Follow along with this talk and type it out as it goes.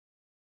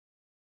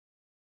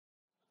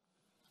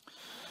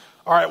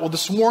All right, well,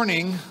 this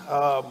morning,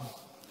 I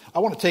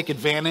want to take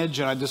advantage,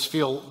 and I just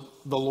feel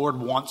the Lord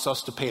wants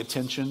us to pay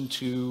attention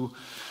to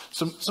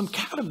some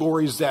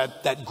categories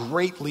that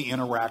greatly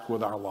interact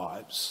with our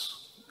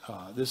lives.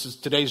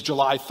 Today's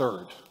July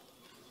 3rd.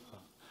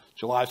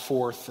 July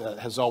 4th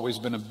has always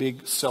been a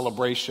big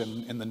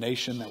celebration in the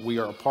nation that we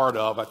are a part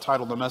of. I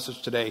titled the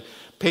message today,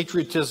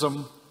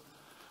 Patriotism,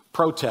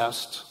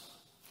 Protest,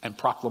 and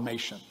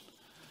Proclamation.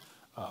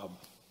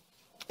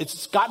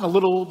 It's gotten a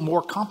little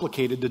more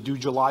complicated to do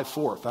July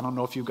 4th. I don't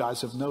know if you guys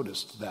have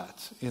noticed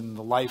that in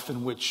the life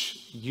in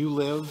which you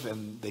live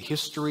and the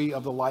history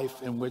of the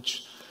life in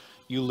which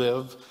you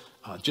live.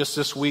 Just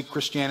this week,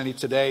 Christianity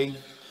Today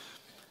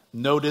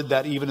noted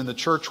that even in the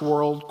church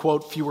world,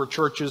 quote, fewer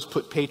churches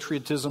put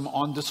patriotism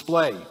on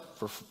display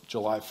for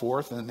July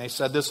 4th. And they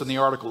said this in the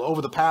article,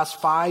 over the past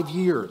 5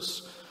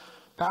 years,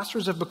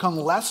 pastors have become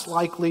less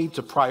likely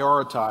to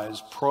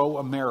prioritize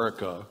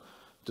pro-America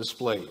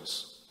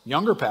displays.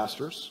 Younger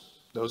pastors,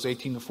 those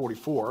 18 to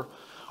 44,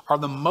 are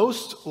the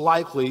most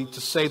likely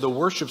to say the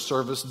worship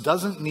service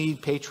doesn't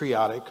need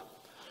patriotic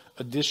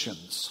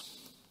additions.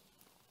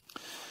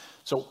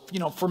 So,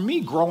 for me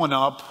growing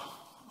up,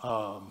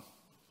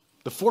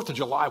 the 4th of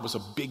July was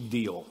a big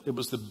deal. It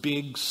was the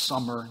big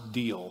summer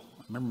deal.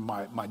 I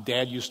remember my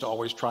dad used to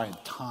always try and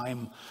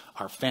time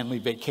our family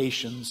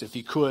vacations, if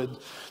he could,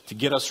 to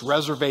get us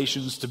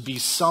reservations to be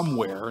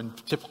somewhere, and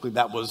typically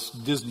that was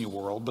Disney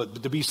World,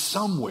 but to be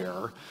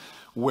somewhere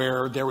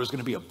where there was going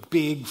to be a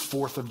big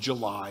 4th of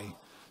July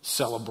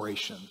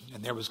celebration.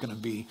 And there was going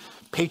to be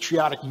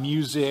patriotic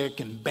music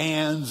and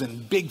bands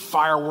and big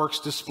fireworks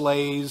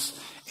displays.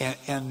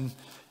 And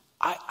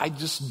I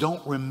just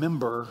don't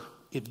remember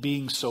it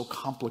being so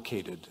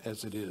complicated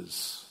as it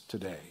is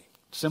today.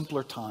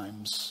 Simpler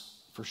times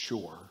for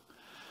sure.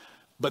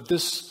 But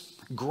this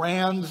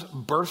grand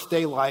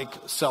birthday-like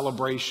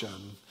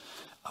celebration,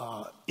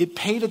 it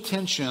paid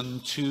attention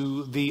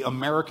to the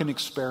American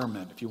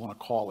experiment, if you want to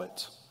call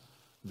it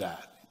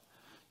that.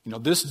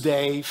 This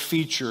day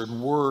featured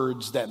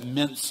words that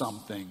meant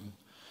something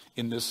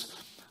in this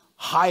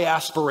high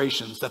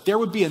aspirations, that there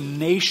would be a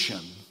nation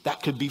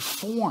that could be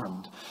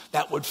formed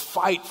that would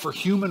fight for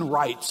human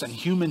rights and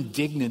human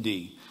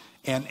dignity.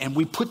 And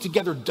we put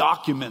together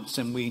documents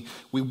and we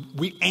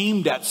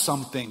aimed at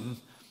something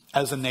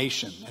as a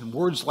nation. And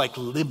words like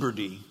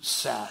liberty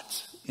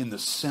sat in the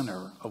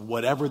center of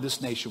whatever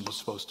this nation was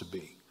supposed to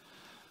be.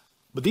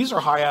 But these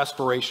are high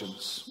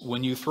aspirations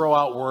when you throw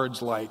out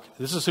words like,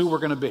 this is who we're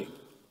going to be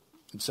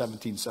in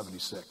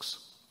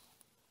 1776.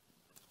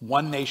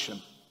 One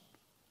nation,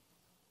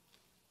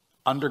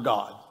 under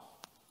God,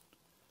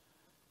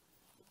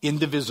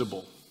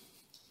 indivisible,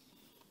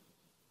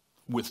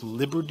 with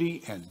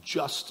liberty and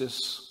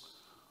justice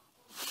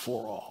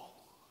for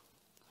all.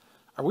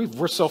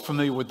 We're so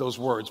familiar with those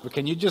words, but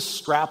can you just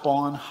strap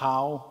on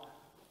how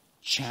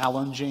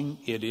challenging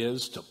it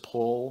is to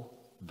pull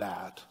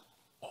that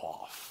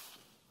off?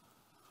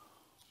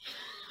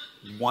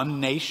 One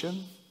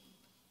nation.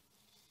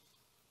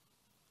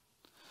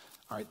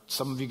 All right,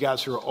 some of you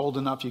guys who are old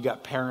enough, you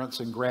got parents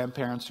and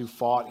grandparents who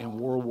fought in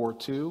World War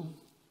II.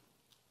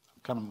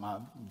 My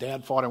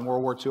dad fought in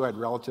World War II. I had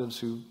relatives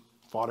who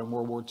fought in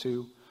World War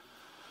II.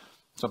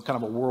 So I'm kind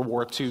of a World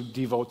War II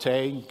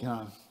devotee.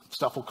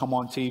 Stuff will come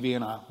on TV,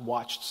 and I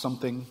watched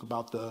something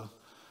about the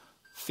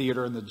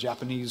theater and the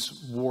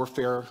Japanese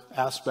warfare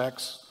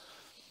aspects.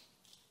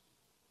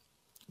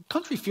 The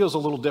country feels a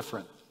little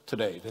different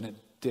today than it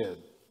did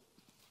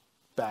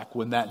back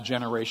when that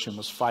generation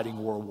was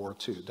fighting World War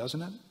II,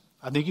 doesn't it?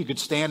 I think you could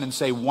stand and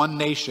say one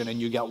nation and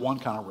you got one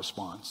kind of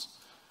response.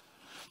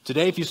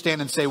 Today, if you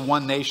stand and say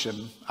one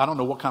nation, I don't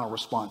know what kind of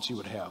response you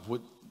would have.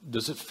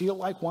 Does it feel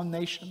like one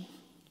nation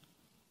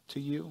to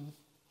you?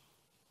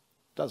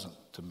 Doesn't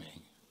to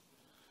me.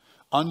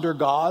 Under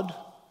God,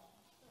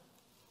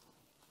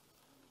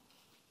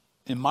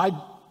 in my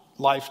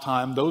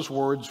lifetime, those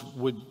words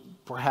would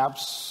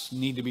perhaps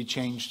need to be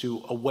changed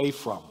to away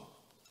from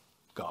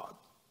God.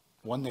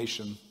 One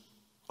nation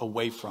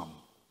away from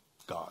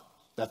God.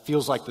 That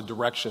feels like the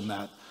direction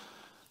that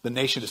the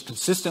nation is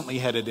consistently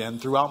headed in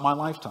throughout my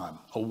lifetime.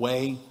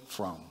 Away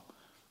from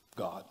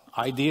God.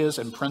 Ideas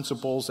and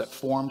principles that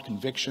formed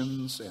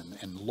convictions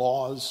and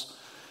laws,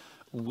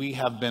 we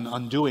have been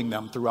undoing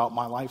them throughout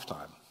my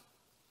lifetime.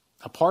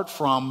 Apart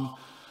from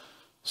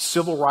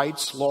civil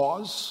rights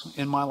laws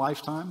in my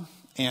lifetime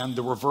and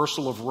the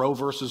reversal of Roe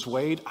versus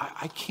Wade,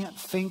 I can't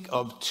think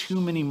of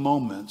too many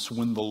moments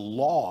when the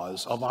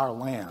laws of our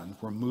land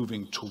were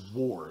moving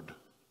toward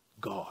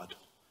God,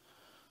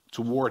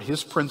 toward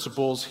His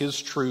principles,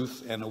 His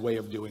truth, and a way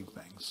of doing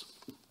things.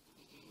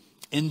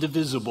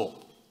 Indivisible.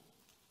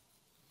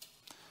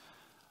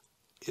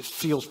 It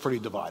feels pretty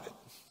divided,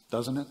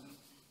 doesn't it?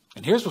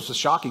 And here's what's the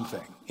shocking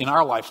thing in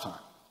our lifetime.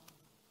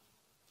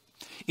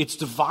 It's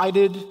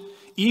divided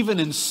even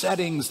in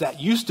settings that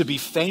used to be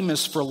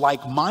famous for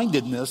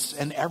like-mindedness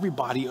and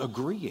everybody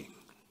agreeing.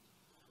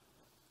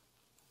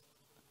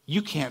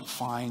 You can't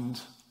find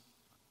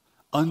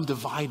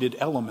undivided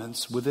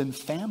elements within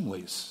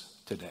families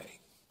today.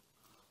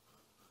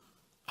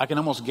 I can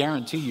almost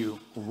guarantee you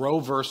Roe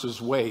versus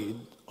Wade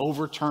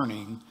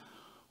overturning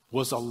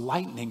was a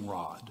lightning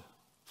rod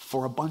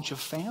for a bunch of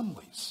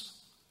families.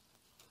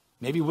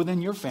 Maybe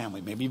within your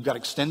family. Maybe you've got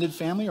extended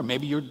family, or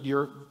maybe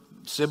your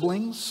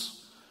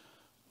siblings,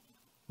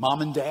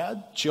 mom and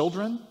dad,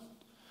 children.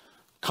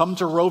 Come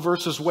to Roe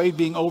versus Wade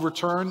being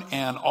overturned,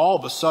 and all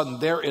of a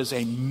sudden there is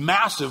a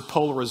massive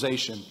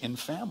polarization in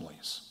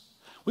families.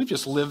 We've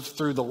just lived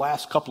through the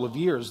last couple of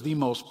years the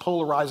most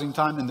polarizing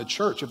time in the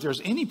church. If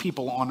there's any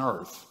people on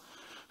earth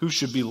who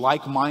should be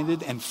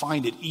like-minded and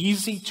find it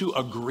easy to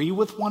agree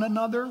with one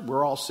another,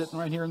 we're all sitting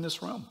right here in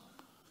this room.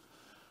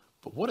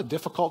 But what a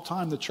difficult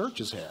time the church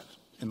has had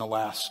in the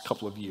last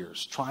couple of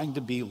years, trying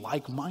to be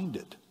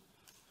like-minded.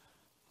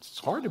 It's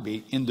hard to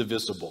be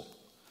indivisible.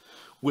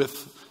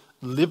 With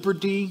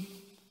liberty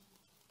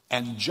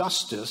and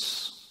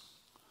justice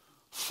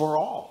for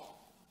all,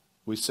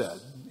 we said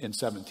in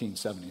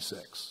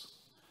 1776.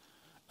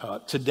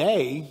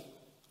 Today,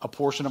 a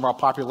portion of our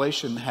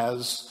population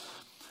has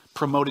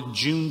promoted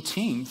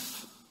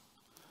Juneteenth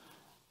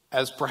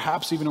as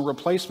perhaps even a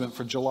replacement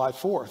for July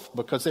 4th,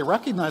 because they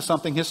recognize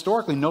something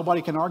historically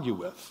nobody can argue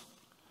with.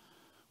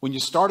 When you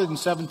started in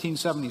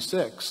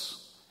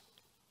 1776,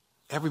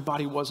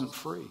 everybody wasn't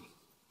free.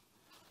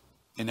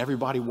 And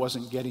everybody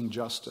wasn't getting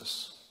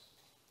justice.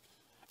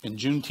 And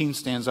Juneteenth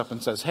stands up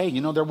and says, hey, you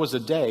know, there was a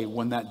day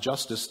when that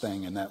justice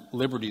thing and that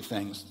liberty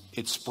thing,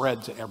 it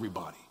spread to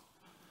everybody.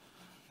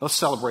 Let's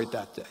celebrate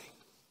that day.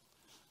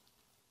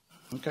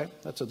 Okay,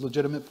 that's a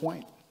legitimate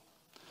point.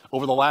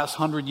 Over the last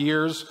 100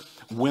 years,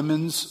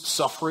 women's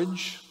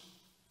suffrage,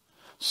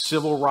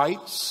 civil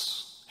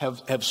rights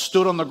have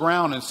stood on the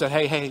ground and said,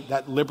 hey,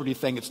 that liberty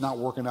thing, it's not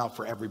working out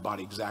for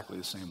everybody exactly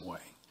the same way.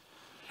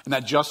 And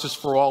that justice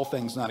for all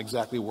thing's not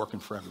exactly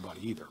working for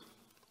everybody either.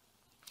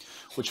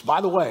 Which,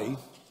 by the way,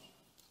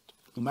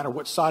 no matter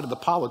what side of the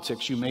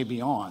politics you may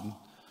be on,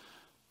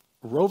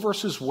 Roe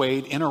versus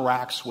Wade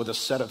interacts with a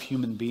set of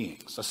human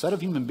beings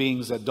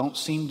that don't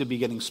seem to be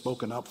getting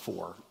spoken up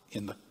for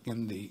in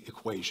the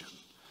equation.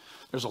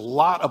 There's a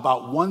lot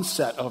about one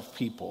set of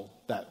people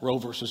that Roe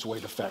versus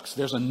Wade affects.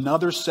 There's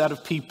another set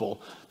of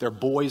people, they're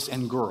boys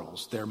and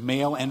girls, they're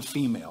male and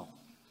female,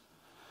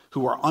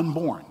 who are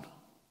unborn.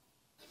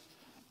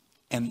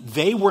 And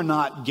they were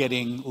not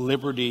getting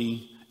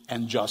liberty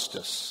and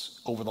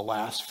justice over the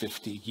last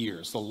 50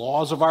 years. The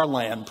laws of our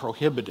land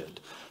prohibited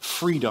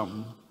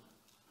freedom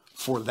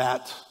for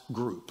that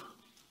group.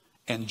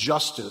 And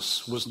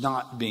justice was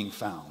not being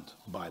found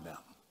by them.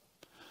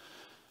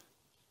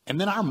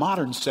 And then our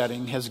modern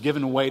setting has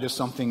given way to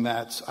something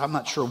that I'm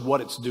not sure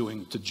what it's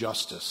doing to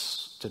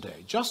justice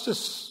today.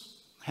 Justice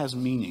has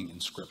meaning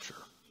in Scripture.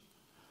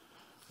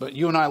 But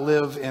you and I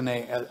live in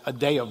a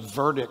day of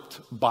verdict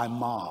by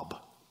mob.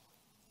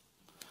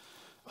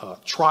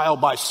 Trial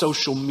by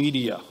social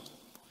media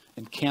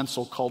and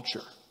cancel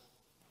culture.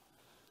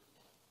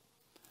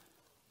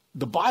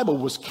 The Bible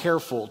was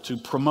careful to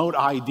promote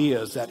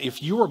ideas that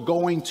if you are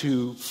going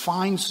to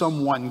find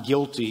someone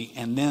guilty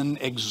and then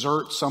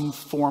exert some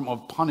form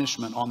of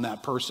punishment on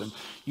that person,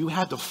 you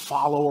had to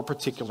follow a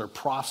particular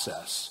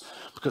process,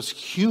 because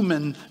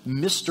human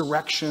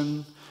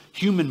misdirection,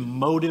 human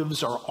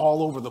motives are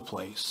all over the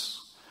place.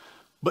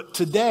 But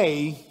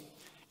today,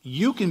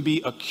 you can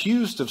be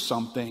accused of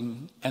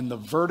something and the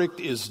verdict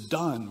is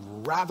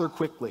done rather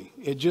quickly.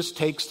 It just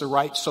takes the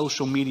right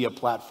social media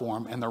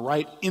platform and the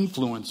right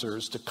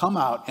influencers to come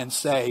out and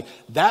say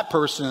that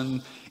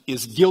person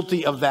is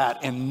guilty of that,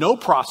 and no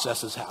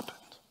process has happened.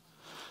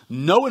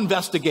 No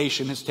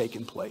investigation has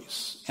taken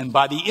place. And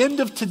by the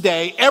end of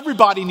today,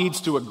 everybody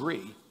needs to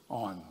agree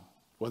on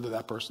whether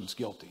that person's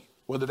guilty,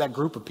 whether that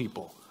group of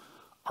people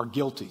are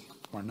guilty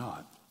or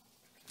not.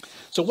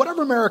 So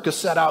whatever America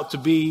set out to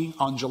be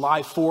on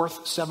July 4th,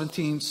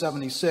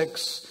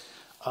 1776,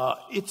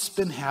 it's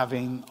been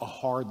having a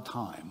hard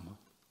time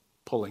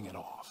pulling it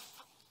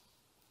off.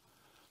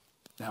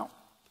 Now,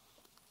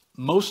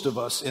 most of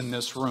us in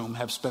this room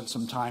have spent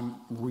some time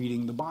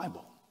reading the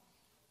Bible.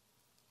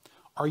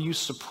 Are you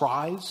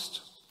surprised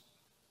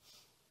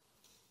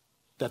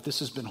that this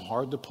has been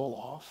hard to pull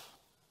off?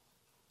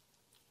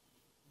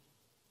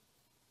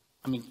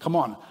 I mean, come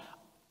on.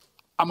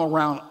 I'm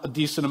around a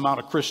decent amount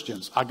of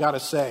Christians. I got to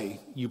say,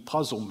 you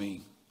puzzle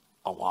me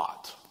a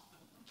lot.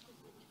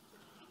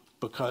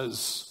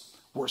 Because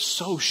we're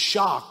so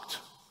shocked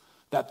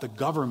that the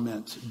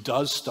government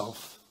does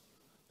stuff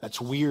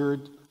that's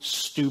weird,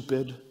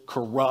 stupid,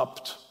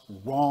 corrupt,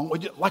 wrong.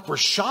 Like we're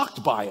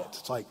shocked by it.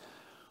 It's like,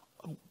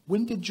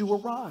 when did you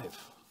arrive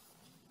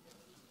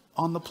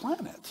on the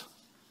planet?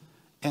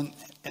 And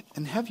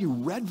have you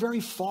read very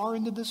far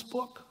into this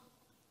book?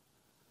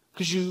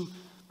 Because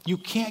you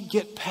can't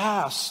get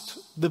past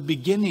the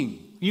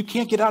beginning. You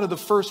can't get out of the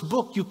first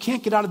book. You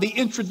can't get out of the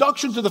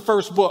introduction to the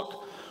first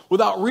book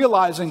without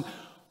realizing,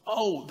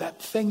 oh,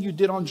 that thing you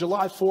did on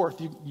July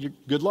 4th, you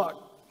good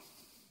luck.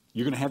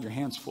 You're going to have your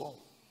hands full.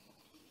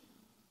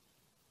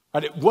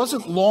 Right? It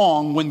wasn't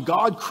long when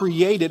God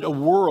created a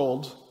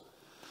world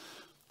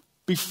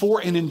before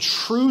an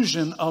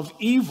intrusion of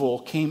evil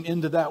came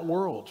into that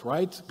world,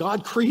 right?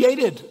 God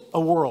created a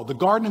world. The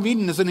Garden of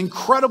Eden is an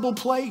incredible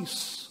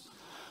place.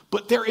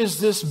 But there is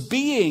this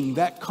being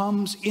that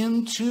comes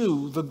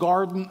into the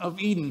Garden of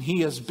Eden.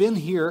 He has been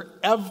here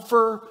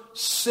ever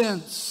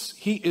since.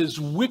 He is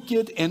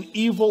wicked and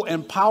evil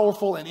and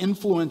powerful and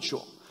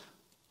influential.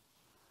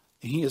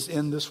 And he is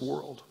in this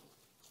world.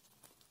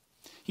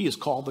 He is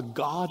called the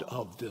God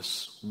of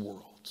this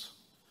world.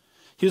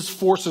 His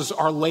forces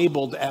are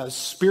labeled as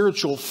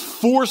spiritual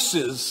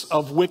forces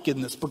of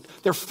wickedness. But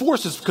they're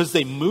forces because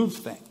they move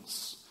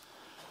things.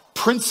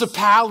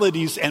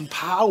 Principalities and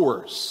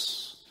powers.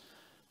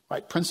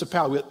 Right?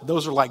 Principality,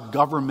 those are like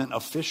government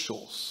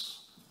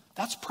officials.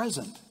 That's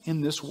present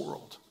in this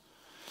world.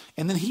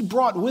 And then he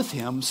brought with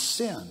him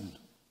sin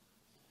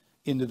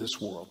into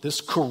this world. This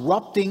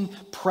corrupting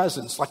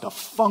presence, like a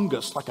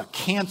fungus, like a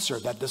cancer,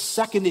 that the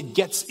second it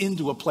gets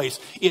into a place,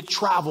 it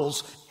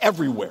travels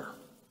everywhere.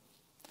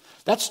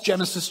 That's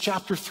Genesis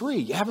chapter 3.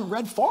 You haven't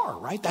read far,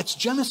 right? That's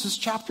Genesis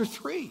chapter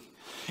 3.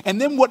 And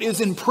then what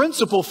is in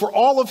principle for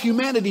all of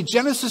humanity,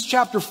 Genesis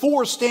chapter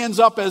 4 stands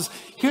up as,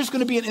 here's going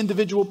to be an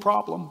individual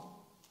problem.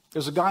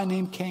 There's a guy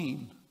named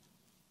Cain.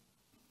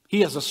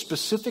 He has a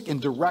specific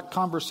and direct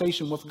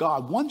conversation with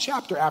God. One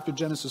chapter after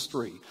Genesis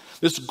 3.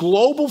 This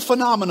global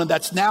phenomenon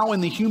that's now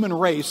in the human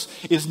race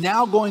is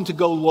now going to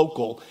go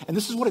local. And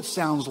this is what it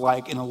sounds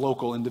like in a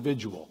local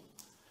individual.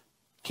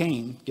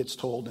 Cain gets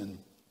told in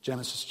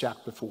Genesis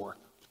chapter 4.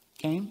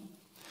 Cain,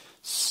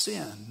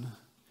 sin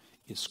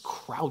is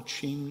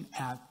crouching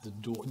at the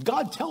door.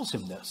 God tells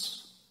him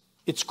this.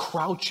 It's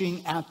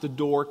crouching at the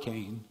door,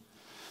 Cain.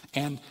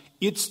 And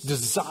its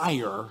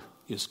desire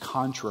is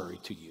contrary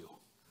to you.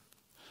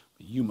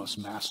 You must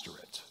master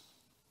it.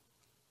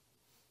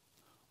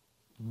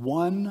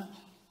 One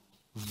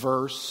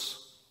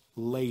verse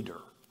later.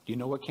 Do you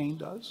know what Cain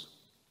does?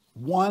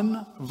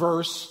 One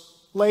verse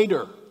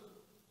later.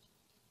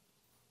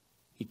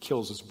 He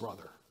kills his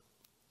brother.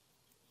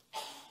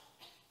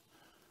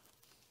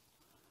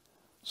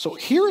 So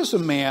here is a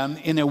man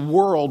in a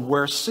world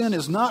where sin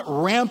is not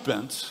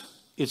rampant,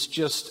 it's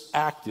just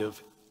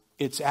active.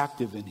 It's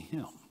active in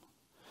him.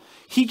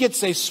 He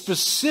gets a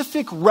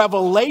specific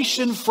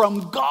revelation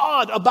from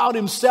God about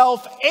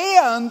himself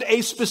and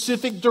a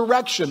specific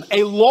direction.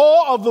 A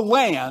law of the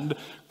land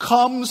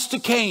comes to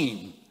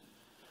Cain.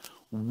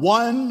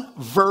 One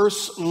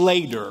verse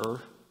later,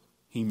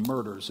 he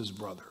murders his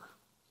brother.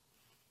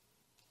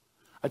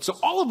 Right, so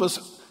all of us,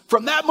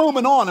 from that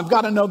moment on, have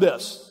got to know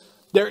this.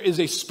 There is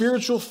a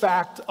spiritual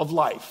fact of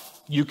life.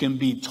 You can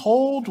be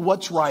told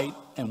what's right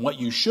and what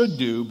you should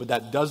do, but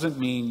that doesn't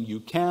mean you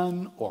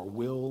can or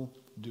will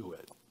do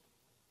it.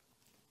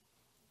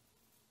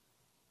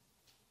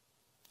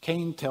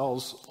 Cain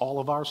tells all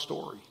of our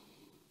story.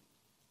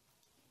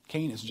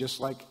 Cain is just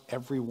like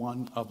every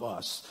one of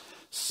us.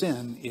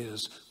 Sin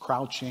is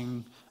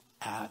crouching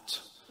at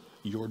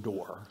your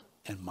door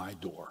and my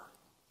door.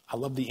 I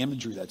love the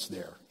imagery that's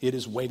there. It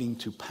is waiting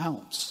to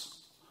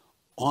pounce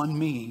on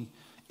me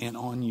and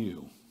on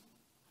you.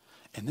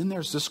 And then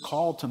there's this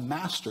call to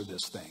master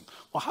this thing.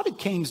 Well, how did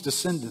Cain's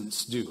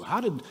descendants do? How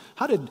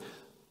did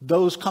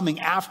those coming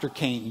after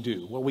Cain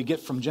do? Well, we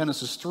get from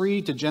Genesis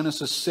 3 to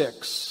Genesis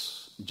 6.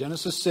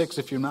 Genesis 6,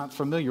 if you're not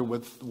familiar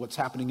with what's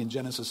happening in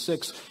Genesis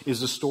 6,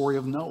 is the story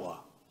of Noah.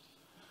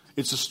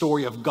 It's a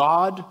story of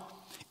God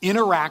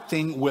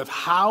interacting with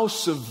how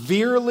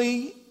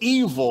severely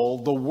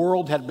evil the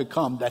world had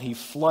become that he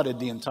flooded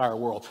the entire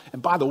world.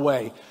 And by the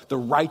way, the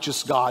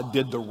righteous God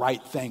did the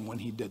right thing when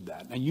he did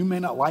that. And you may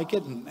not like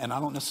it, and I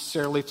don't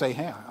necessarily say,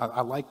 hey,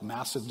 I like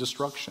massive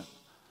destruction.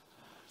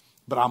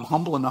 But I'm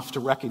humble enough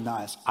to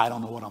recognize I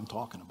don't know what I'm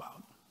talking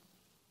about.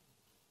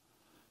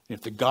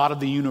 If the God of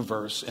the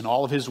universe, in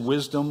all of his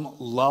wisdom,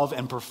 love,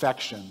 and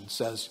perfection,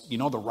 says, you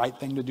know the right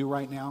thing to do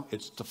right now?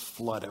 It's to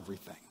flood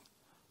everything.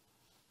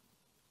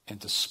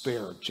 And to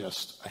spare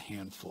just a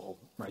handful.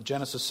 Right?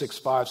 Genesis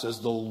 6:5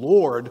 says, the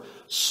Lord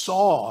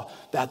saw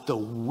that the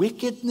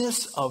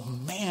wickedness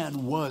of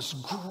man was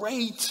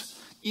great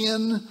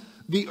in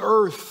the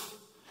earth.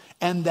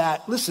 And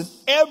that, listen,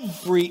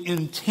 every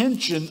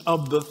intention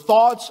of the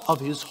thoughts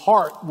of his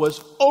heart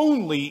was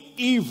only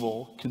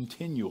evil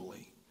continually.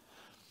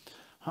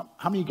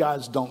 How many of you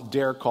guys don't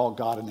dare call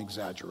God an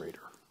exaggerator?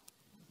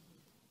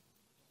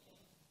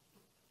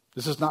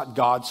 This is not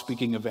God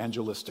speaking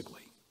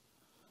evangelistically.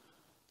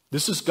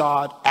 This is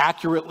God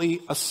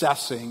accurately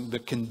assessing the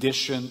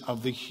condition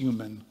of the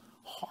human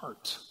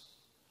heart.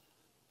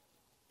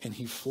 And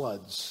he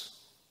floods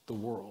the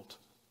world.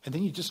 And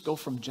then you just go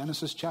from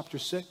Genesis chapter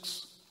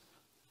 6,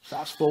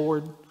 fast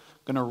forward,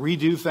 going to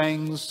redo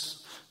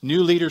things,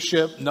 new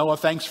leadership. Noah,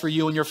 thanks for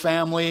you and your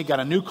family. Got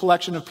a new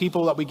collection of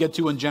people that we get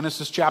to in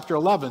Genesis chapter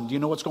 11. Do you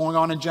know what's going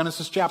on in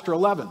Genesis chapter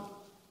 11?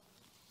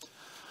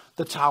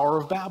 The Tower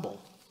of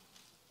Babel.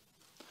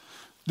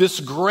 This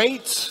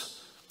great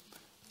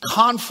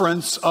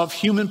conference of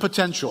human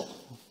potential.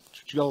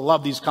 You're going to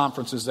love these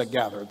conferences that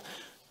gather.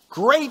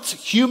 Great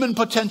human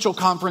potential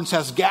conference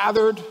has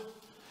gathered,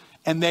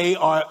 and they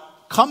are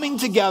coming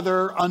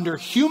together under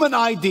human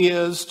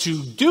ideas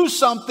to do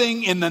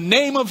something in the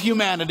name of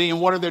humanity. And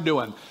what are they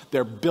doing?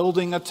 They're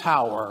building a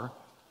tower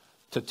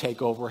to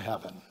take over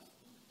heaven.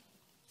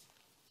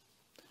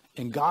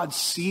 And God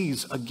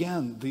sees,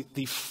 again,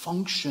 the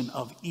function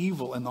of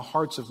evil in the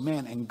hearts of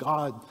man. And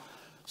God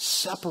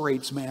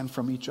separates man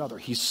from each other.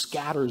 He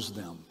scatters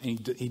them.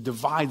 And he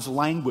divides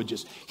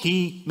languages.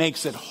 He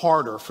makes it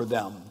harder for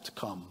them to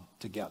come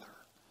together.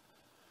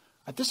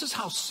 This is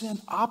how sin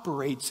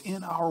operates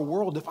in our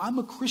world. If I'm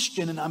a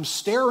Christian and I'm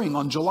staring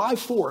on July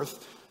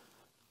 4th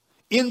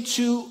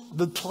into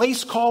the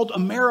place called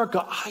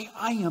America,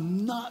 I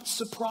am not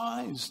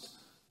surprised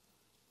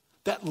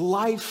that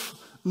life,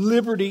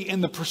 liberty,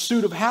 and the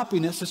pursuit of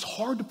happiness is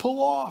hard to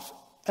pull off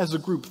as a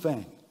group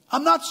thing.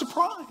 I'm not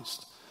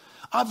surprised.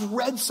 I've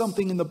read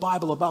something in the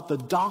Bible about the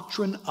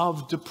doctrine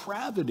of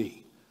depravity.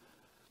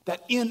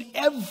 That in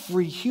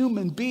every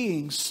human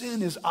being,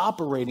 sin is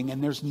operating,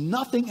 and there's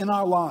nothing in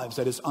our lives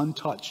that is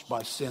untouched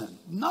by sin.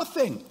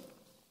 Nothing.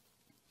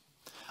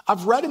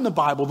 I've read in the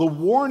Bible the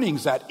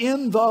warnings that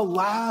in the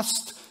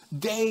last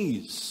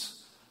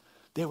days,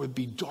 there would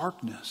be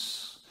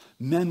darkness.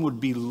 Men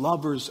would be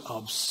lovers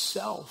of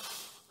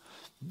self.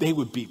 They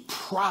would be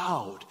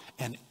proud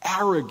and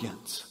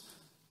arrogant,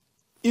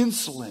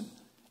 insolent,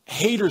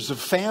 haters of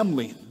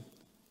family,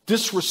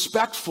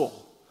 disrespectful,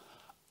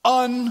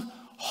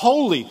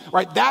 unholy,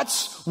 right?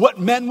 That's what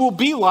men will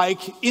be like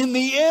in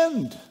the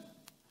end.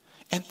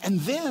 And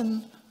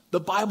then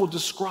the Bible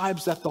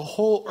describes that the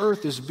whole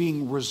earth is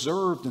being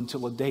reserved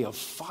until a day of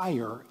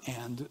fire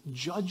and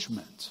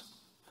judgment.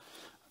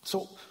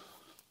 So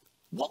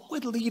what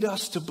would lead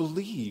us to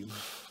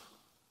believe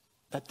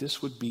that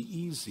this would be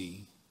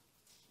easy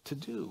to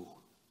do?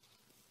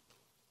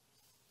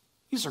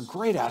 These are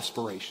great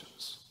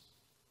aspirations.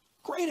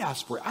 Great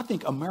aspiration. I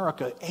think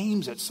America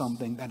aims at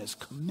something that is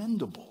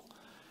commendable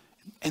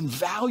and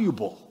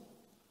valuable,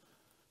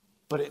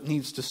 but it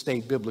needs to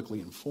stay biblically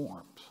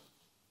informed.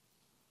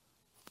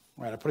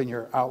 Right, I put in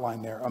your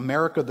outline there,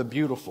 America the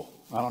Beautiful.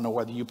 I don't know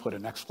whether you put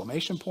an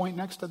exclamation point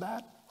next to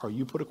that or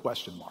you put a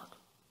question mark.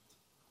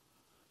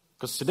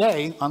 Because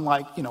today,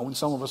 unlike, when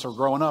some of us are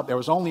growing up, there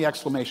was only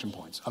exclamation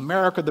points.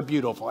 America the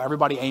Beautiful.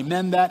 Everybody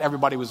amen that.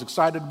 Everybody was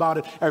excited about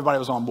it. Everybody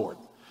was on board.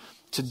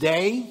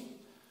 Today,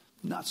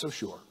 not so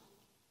sure.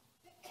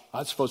 I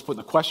was supposed to put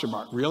in a question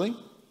mark. Really?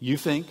 You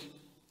think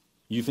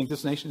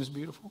this nation is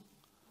beautiful?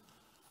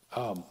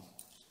 I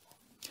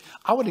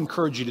would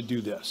encourage you to do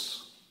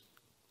this.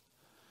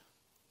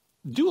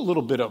 Do a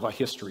little bit of a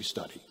history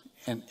study.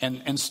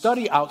 And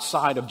study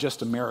outside of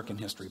just American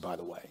history, by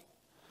the way.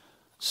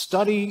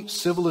 Study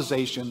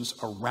civilizations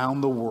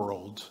around the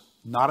world,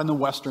 not in the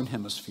Western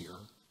Hemisphere.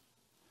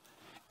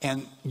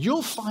 And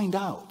you'll find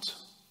out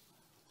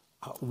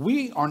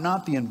we are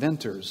not the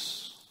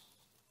inventors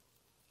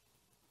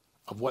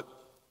of what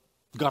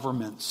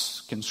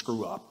governments can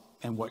screw up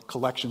and what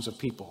collections of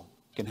people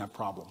can have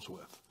problems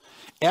with.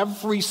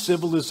 Every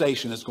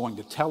civilization is going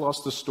to tell us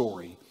the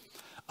story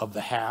of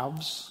the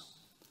haves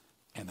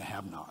and the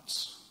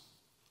have-nots.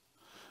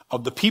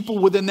 Of the people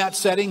within that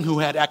setting who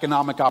had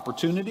economic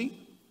opportunity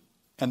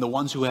and the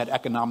ones who had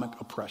economic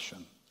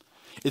oppression.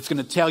 It's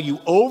going to tell you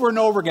over and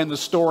over again the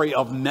story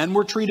of men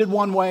were treated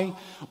one way,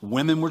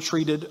 women were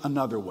treated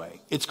another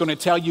way. It's going to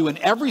tell you in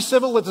every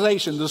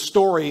civilization the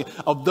story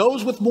of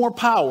those with more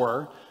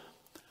power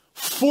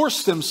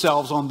force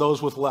themselves on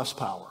those with less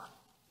power.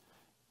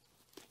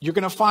 You're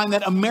going to find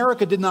that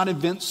America did not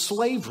invent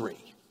slavery.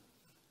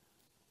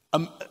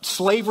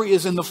 Slavery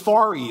is in the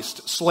Far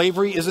East.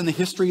 Slavery is in the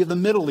history of the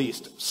Middle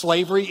East.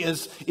 Slavery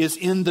is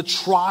in the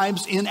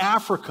tribes in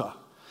Africa.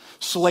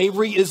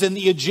 Slavery is in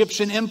the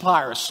Egyptian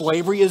Empire.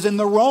 Slavery is in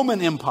the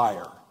Roman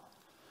Empire.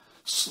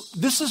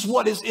 This is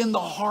what is in the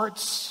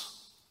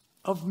hearts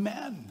of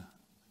men.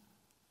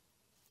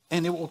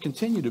 And it will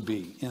continue to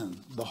be in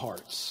the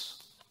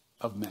hearts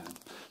of men.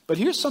 But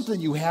here's something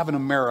you have in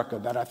America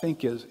that I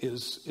think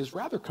is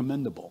rather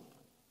commendable.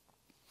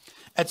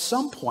 At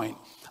some point,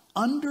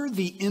 under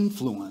the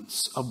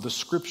influence of the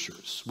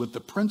scriptures, with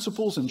the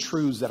principles and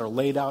truths that are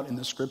laid out in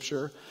the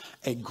scripture,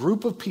 a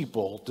group of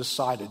people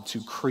decided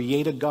to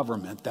create a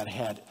government that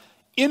had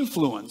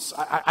influence.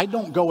 I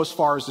don't go as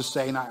far as to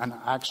say, and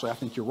actually I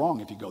think you're wrong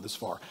if you go this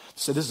far, to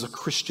say this is a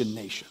Christian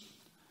nation.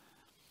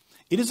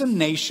 It is a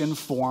nation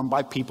formed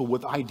by people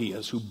with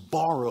ideas who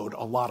borrowed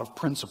a lot of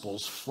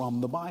principles from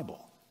the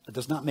Bible. That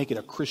does not make it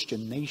a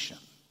Christian nation.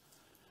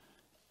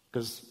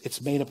 Because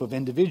it's made up of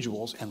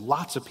individuals, and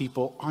lots of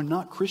people are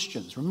not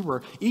Christians.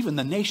 Remember, even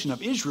the nation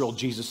of Israel,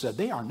 Jesus said,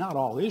 they are not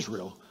all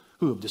Israel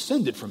who have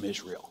descended from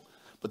Israel,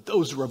 but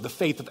those who are of the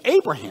faith of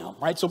Abraham,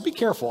 right? So be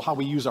careful how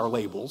we use our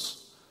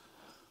labels.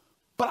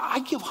 But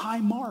I give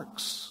high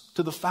marks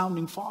to the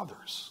founding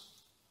fathers.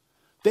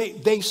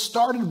 They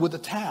started with a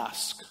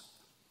task.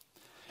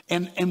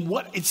 And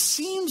what it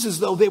seems as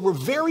though they were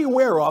very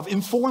aware of,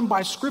 informed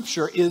by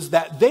Scripture, is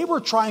that they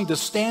were trying to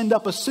stand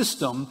up a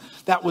system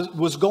that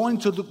was going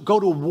to go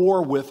to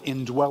war with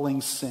indwelling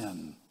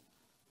sin.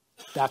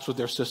 That's what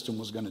their system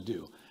was going to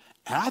do.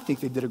 And I think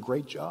they did a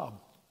great job.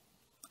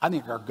 I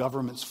think our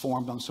government's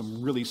formed on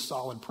some really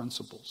solid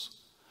principles.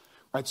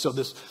 Right? So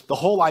the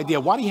whole idea,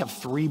 why do you have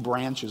 3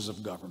 branches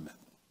of government?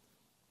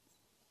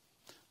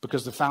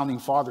 Because the founding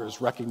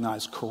fathers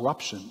recognized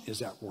corruption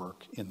is at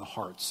work in the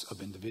hearts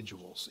of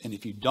individuals. And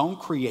if you don't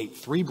create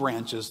 3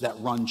 branches that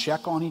run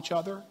check on each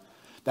other,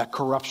 that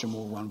corruption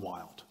will run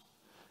wild.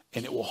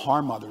 And it will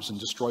harm others and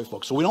destroy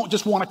folks. So we don't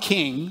just want a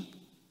king,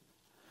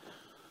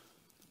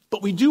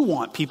 but we do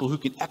want people who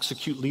can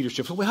execute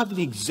leadership. So we have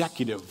the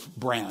executive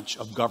branch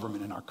of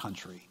government in our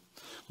country.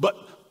 But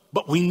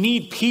we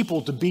need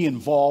people to be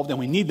involved, and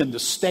we need them to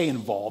stay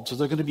involved. So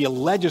there's going to be a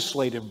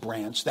legislative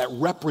branch that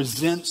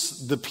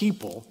represents the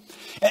people.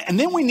 And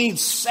then we need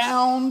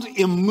sound,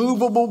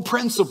 immovable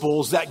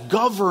principles that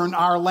govern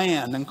our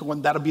land.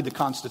 And that'll be the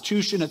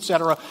Constitution,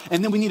 etc.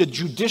 And then we need a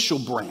judicial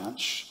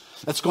branch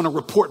that's going to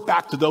report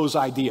back to those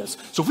ideas.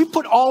 So if we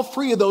put all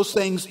 3 of those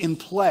things in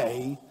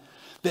play,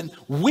 then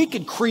we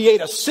could create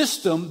a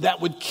system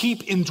that would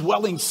keep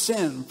indwelling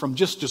sin from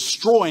just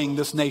destroying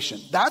this nation.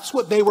 That's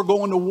what they were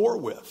going to war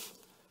with.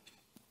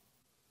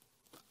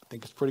 I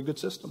think it's a pretty good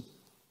system.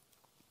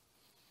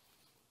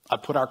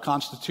 I'd put our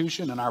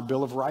Constitution and our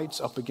Bill of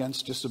Rights up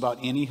against just about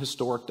any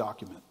historic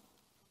document.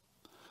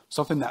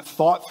 Something that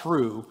thought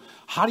through,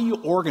 how do you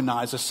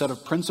organize a set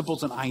of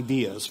principles and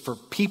ideas for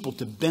people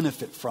to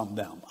benefit from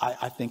them?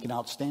 I think an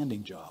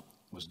outstanding job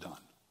was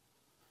done.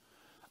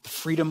 The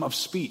freedom of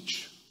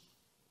speech.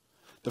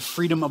 The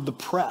freedom of the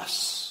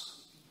press.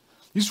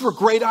 These were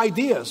great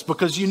ideas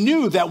because you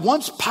knew that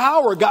once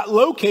power got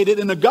located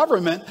in a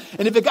government,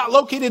 and if it got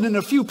located in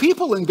a few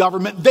people in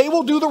government, they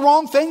will do the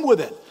wrong thing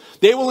with it.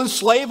 They will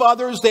enslave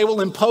others. They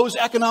will impose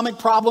economic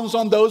problems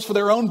on those for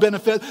their own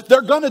benefit.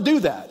 They're going to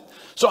do that.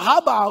 So how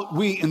about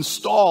we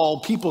install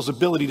people's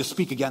ability to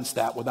speak against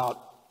that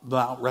without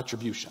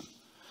retribution,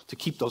 to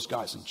keep those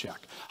guys in check?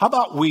 How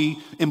about we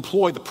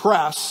employ the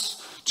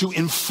press to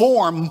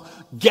inform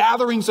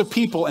gatherings of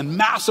people and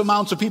mass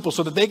amounts of people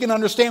so that they can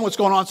understand what's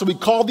going on. So we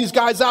call these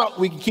guys out.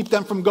 We can keep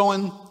them from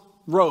going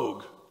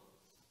rogue.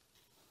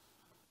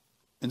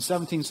 In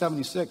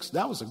 1776,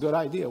 that was a good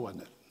idea,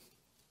 wasn't it?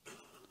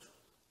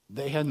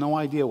 They had no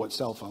idea what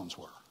cell phones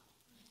were.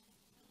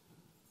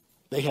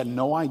 They had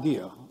no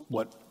idea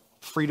what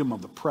freedom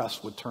of the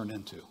press would turn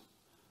into.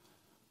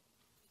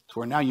 To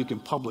where now you can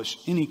publish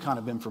any kind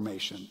of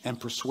information and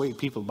persuade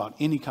people about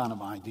any kind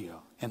of idea.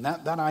 And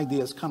that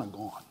idea is kind of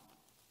gone.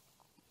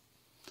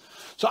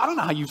 So I don't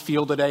know how you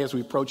feel today as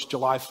we approach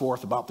July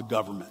 4th about the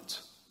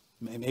government.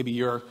 Maybe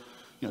you're,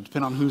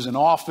 depending on who's in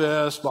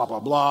office, blah,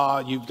 blah, blah.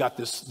 You've got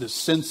this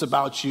sense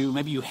about you.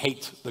 Maybe you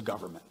hate the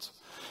government.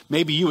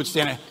 Maybe you would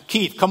stand there,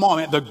 Keith, come on,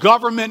 man. The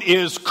government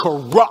is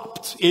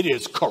corrupt. It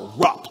is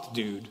corrupt,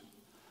 dude.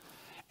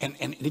 And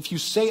if you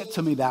say it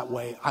to me that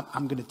way,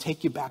 I'm going to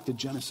take you back to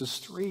Genesis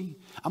 3.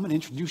 I'm going to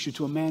introduce you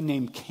to a man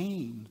named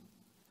Cain.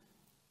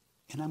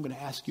 And I'm going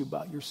to ask you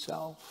about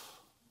yourself.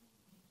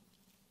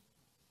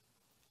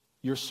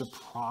 You're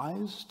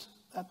surprised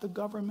that the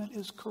government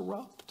is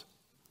corrupt?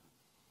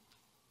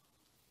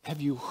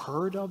 Have you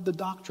heard of the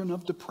doctrine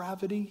of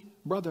depravity?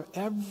 Brother,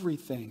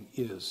 everything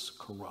is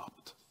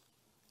corrupt.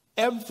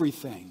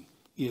 Everything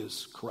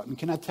is corrupt. And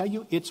can I tell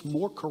you, it's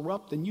more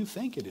corrupt than you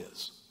think it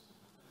is.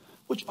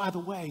 Which, by the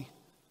way,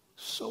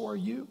 so are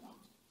you.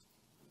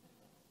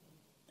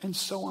 And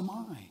so am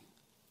I.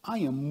 I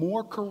am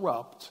more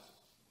corrupt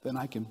than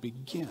I can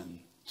begin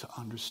to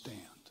understand.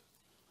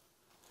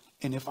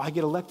 And if I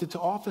get elected to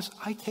office,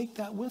 I take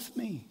that with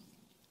me.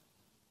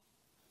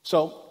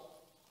 So,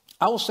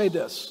 I will say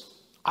this.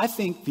 I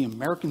think the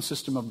American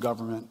system of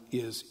government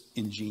is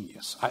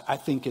ingenious. I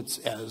think it's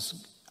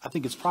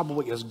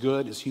probably as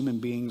good as human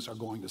beings are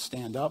going to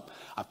stand up.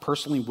 I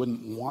personally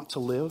wouldn't want to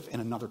live in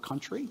another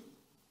country.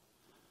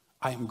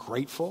 I am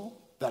grateful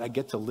that I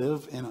get to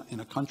live in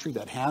a country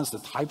that has the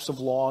types of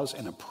laws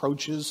and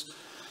approaches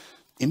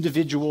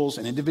individuals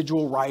and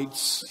individual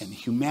rights and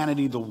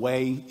humanity the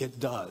way it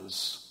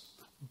does.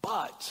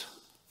 But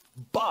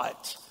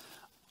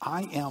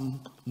I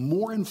am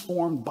more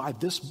informed by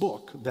this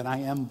book than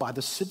I am by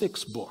the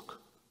civics book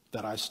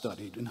that I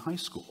studied in high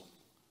school.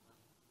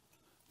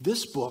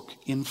 This book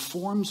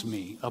informs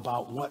me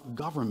about what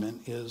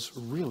government is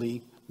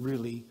really,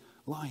 really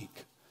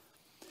like.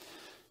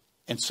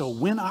 And so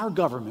when our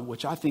government,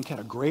 which I think had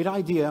a great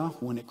idea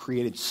when it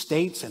created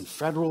states and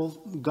federal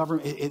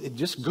government, it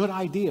just good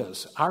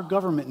ideas. Our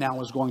government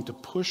now is going to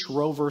push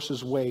Roe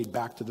versus Wade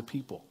back to the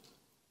people.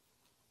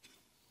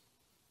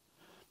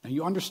 Now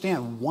you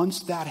understand, once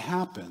that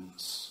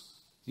happens,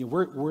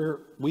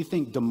 we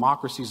think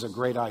democracy is a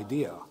great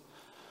idea.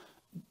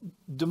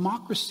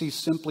 Democracy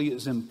simply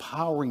is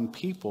empowering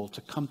people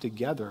to come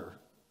together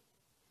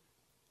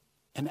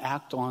and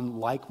act on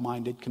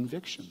like-minded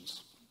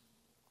convictions.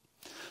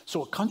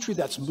 So a country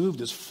that's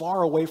moved as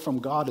far away from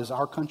God as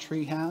our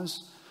country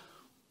has,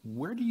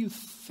 where do you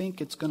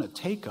think it's going to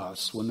take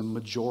us when the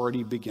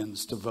majority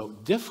begins to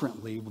vote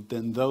differently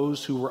than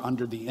those who were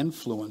under the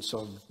influence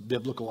of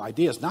biblical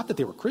ideas? Not that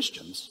they were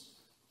Christians,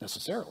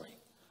 necessarily,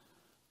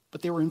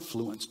 but they were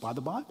influenced by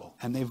the Bible,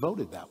 and they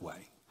voted that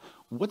way.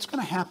 What's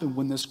going to happen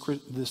when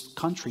this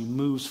country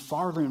moves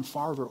farther and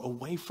farther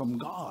away from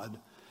God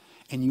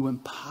and you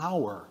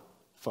empower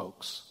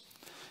folks?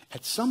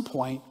 At some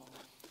point,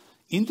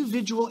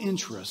 individual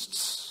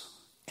interests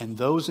and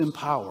those in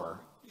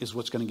power is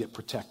what's going to get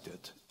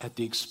protected at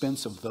the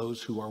expense of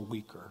those who are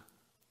weaker.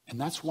 And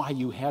that's why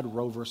you had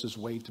Roe versus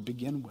Wade to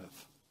begin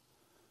with.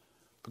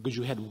 Because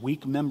you had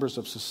weak members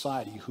of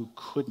society who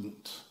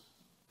couldn't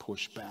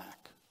push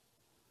back.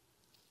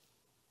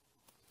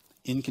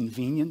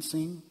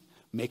 Inconveniencing,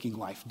 making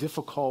life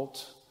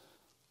difficult,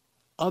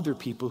 other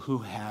people who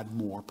had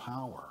more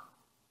power.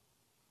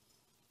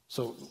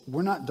 So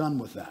we're not done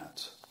with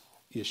that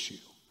issue.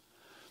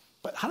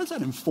 But how does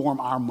that inform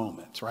our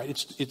moment, right?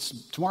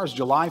 Tomorrow's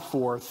July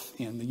 4th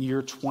in the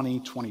year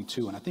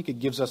 2022, and I think it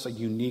gives us a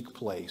unique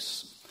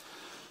place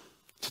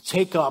to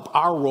take up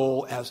our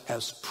role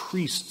as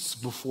priests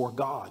before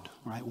God,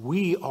 right?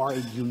 We are a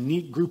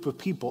unique group of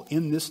people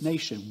in this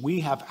nation. We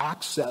have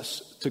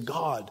access to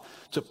God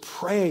to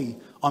pray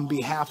on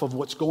behalf of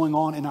what's going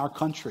on in our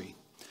country.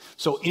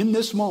 So in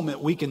this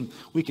moment, we can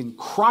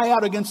cry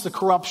out against the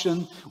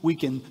corruption. We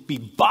can be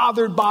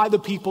bothered by the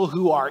people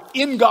who are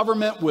in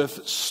government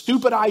with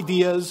stupid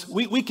ideas.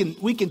 We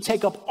can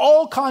take up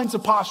all kinds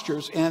of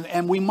postures,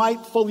 and we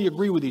might fully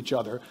agree with each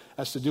other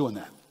as to doing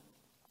that.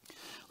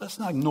 Let's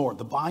not ignore it.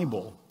 The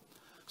Bible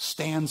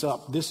stands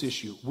up this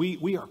issue.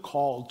 We are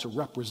called to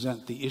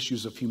represent the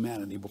issues of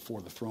humanity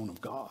before the throne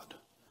of God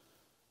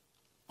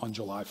on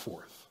July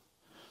 4th.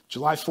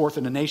 July 4th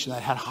in a nation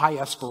that had high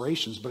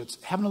aspirations, but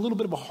it's having a little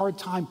bit of a hard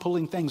time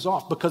pulling things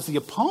off because the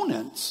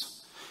opponent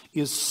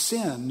is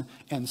sin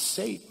and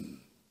Satan.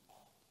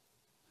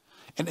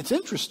 And it's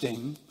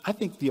interesting, I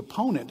think the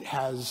opponent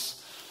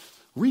has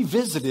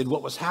revisited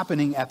what was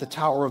happening at the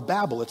Tower of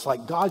Babel. It's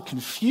like God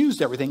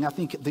confused everything. I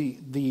think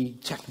the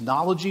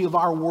technology of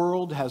our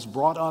world has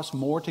brought us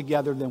more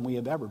together than we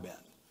have ever been.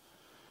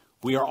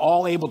 We are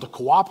all able to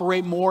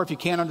cooperate more. If you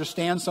can't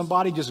understand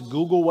somebody, just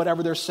Google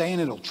whatever they're saying.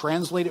 It'll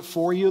translate it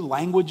for you.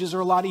 Languages are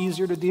a lot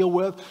easier to deal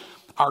with.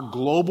 Our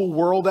global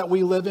world that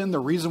we live in, the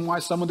reason why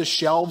some of the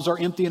shelves are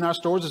empty in our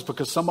stores is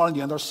because somebody on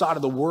the other side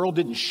of the world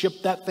didn't ship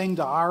that thing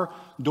to our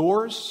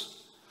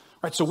doors.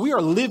 Right? So we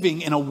are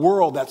living in a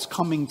world that's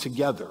coming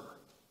together.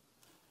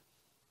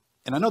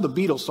 And I know the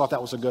Beatles thought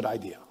that was a good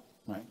idea.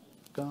 Right?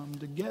 Come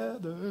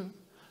together.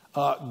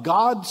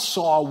 God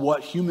saw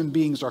what human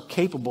beings are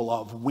capable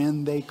of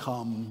when they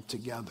come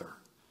together.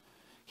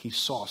 He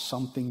saw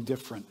something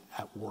different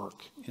at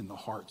work in the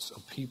hearts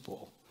of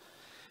people.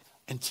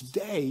 And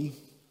today,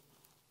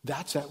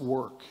 that's at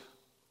work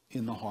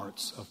in the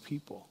hearts of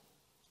people.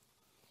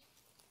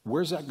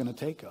 Where's that going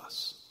to take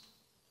us?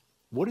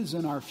 What is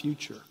in our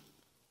future?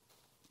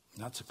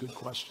 That's a good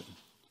question.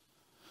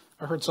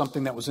 I heard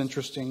something that was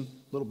interesting,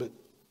 a little bit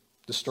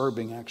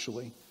disturbing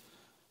actually,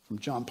 from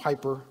John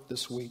Piper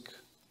this week.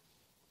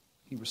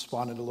 He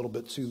responded a little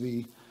bit to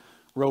the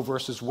Roe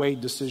versus Wade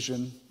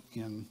decision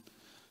in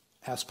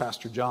Ask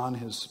Pastor John,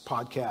 his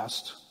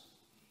podcast.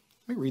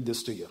 Let me read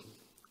this to you.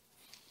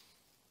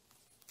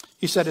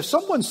 He said, if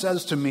someone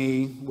says to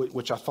me,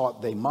 which I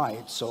thought they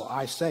might, so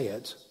I say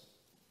it,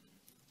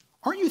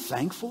 aren't you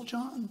thankful,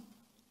 John?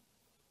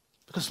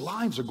 Because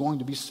lives are going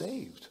to be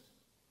saved.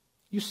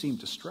 You seem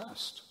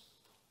distressed.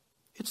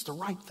 It's the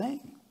right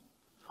thing.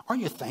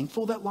 Aren't you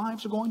thankful that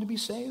lives are going to be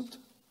saved?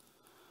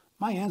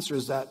 My answer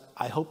is that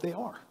I hope they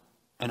are,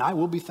 and I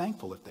will be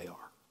thankful if they are.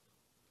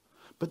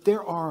 But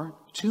there are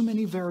too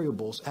many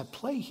variables at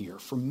play here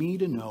for me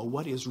to know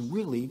what is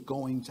really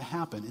going to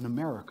happen in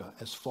America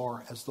as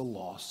far as the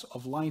loss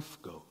of life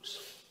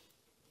goes.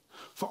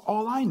 For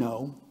all I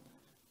know,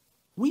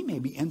 we may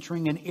be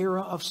entering an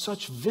era of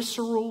such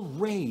visceral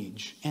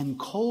rage and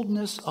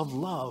coldness of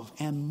love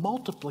and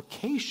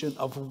multiplication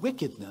of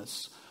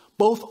wickedness,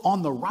 both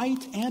on the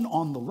right and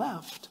on the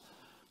left,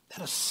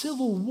 that a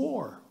civil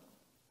war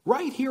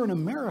right here in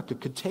America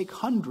could take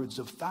hundreds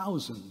of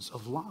thousands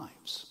of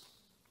lives.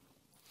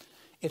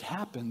 It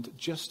happened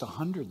just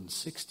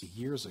 160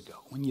 years ago.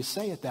 When you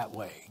say it that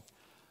way,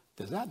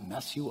 does that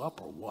mess you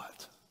up or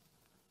what?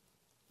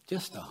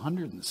 Just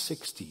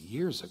 160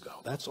 years ago.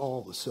 That's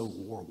all the Civil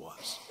War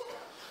was.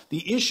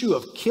 The issue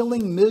of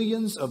killing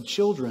millions of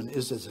children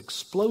is as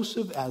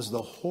explosive as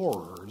the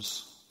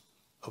horrors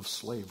of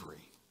slavery.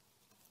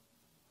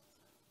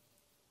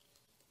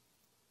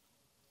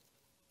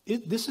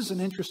 This is an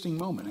interesting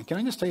moment. And can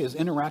I just tell you, as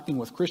interacting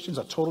with Christians,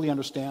 I totally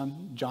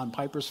understand John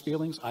Piper's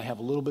feelings. I have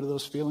a little bit of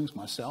those feelings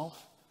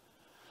myself.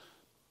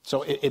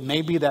 So it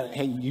may be that,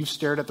 hey, you've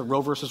stared at the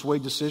Roe versus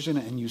Wade decision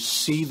and you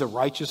see the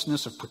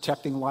righteousness of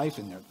protecting life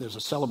and there's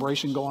a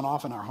celebration going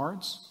off in our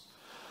hearts.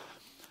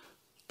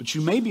 But you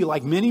may be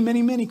like many,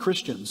 many, many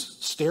Christians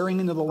staring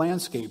into the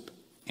landscape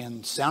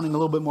and sounding a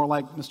little bit more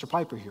like Mr.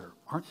 Piper here.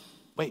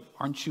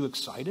 Aren't you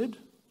excited?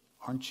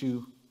 Aren't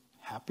you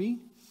happy?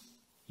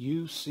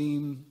 You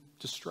seem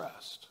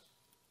distressed.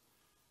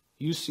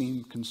 You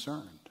seem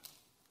concerned.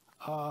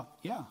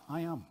 Yeah,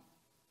 I am.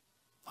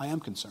 I am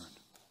concerned.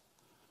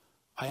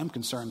 I am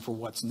concerned for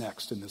what's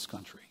next in this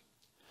country.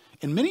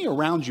 And many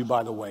around you,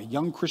 by the way,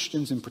 young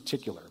Christians in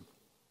particular,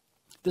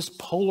 This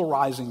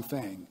polarizing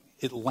thing,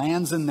 it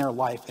lands in their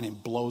life and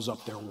it blows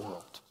up their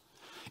world.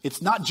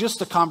 It's not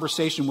just a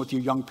conversation with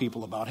your young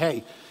people about,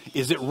 hey,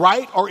 is it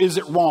right or is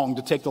it wrong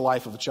to take the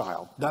life of a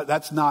child?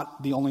 That's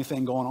not the only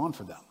thing going on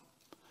for them.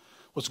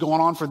 What's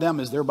going on for them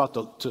is they're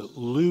about to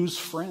lose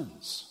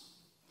friends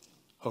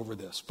over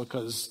this,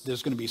 because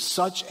there's going to be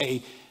such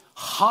a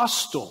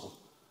hostile,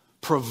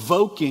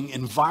 provoking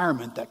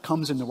environment that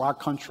comes into our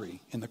country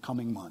in the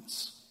coming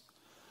months.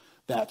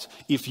 That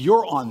if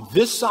you're on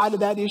this side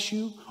of that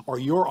issue or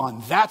you're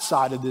on that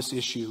side of this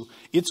issue,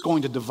 it's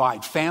going to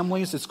divide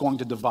families, it's going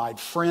to divide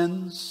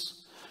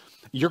friends.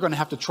 You're going to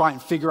have to try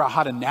and figure out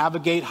how to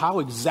navigate. How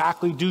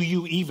exactly do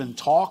you even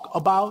talk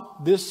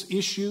about this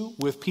issue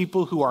with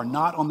people who are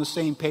not on the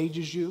same page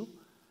as you?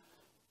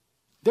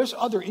 There's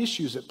other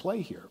issues at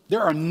play here.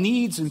 There are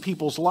needs in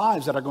people's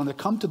lives that are going to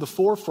come to the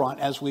forefront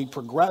as we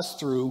progress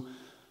through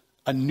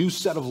a new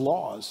set of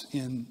laws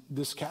in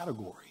this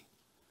category.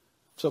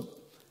 So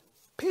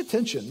pay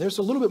attention. There's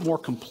a little bit more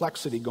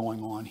complexity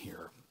going on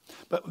here.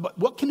 But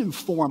what can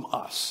inform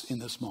us in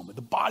this moment?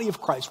 The body of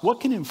Christ,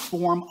 what can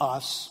inform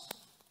us?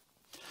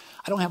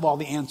 I don't have all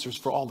the answers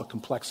for all the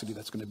complexity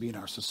that's going to be in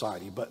our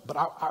society, but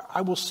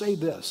I will say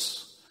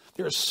this.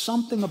 There is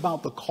something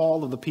about the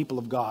call of the people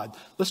of God.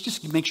 Let's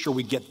just make sure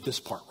we get this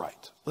part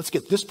right. Let's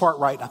get this part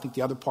right. I think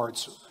the other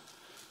part's a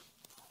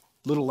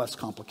little less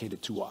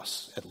complicated to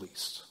us, at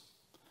least.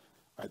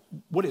 Right?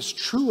 What is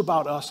true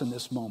about us in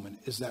this moment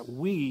is that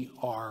we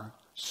are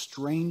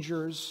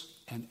strangers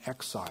and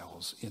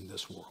exiles in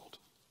this world.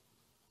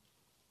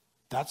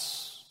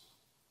 That's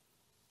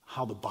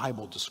how the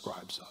Bible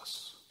describes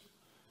us.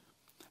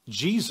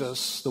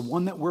 Jesus, the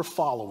one that we're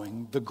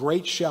following, the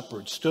great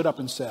shepherd, stood up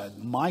and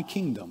said, "My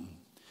kingdom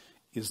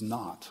is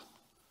not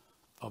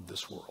of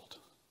this world."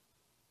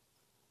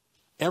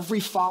 Every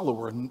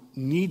follower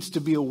needs to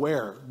be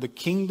aware the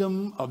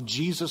kingdom of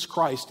Jesus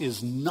Christ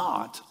is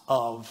not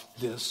of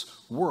this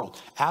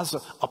world. As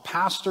a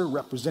pastor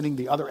representing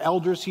the other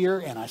elders here,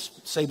 and I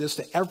say this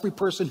to every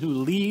person who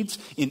leads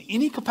in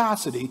any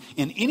capacity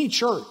in any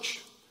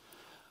church,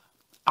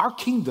 our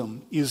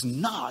kingdom is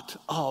not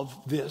of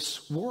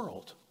this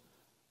world.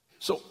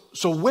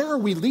 So where are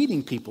we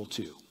leading people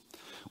to?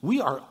 We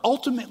are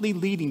ultimately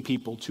leading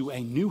people to a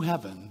new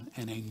heaven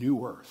and a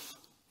new earth.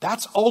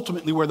 That's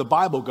ultimately where the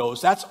Bible goes.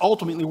 That's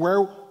ultimately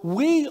where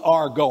we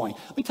are going.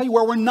 Let me tell you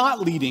where we're not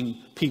leading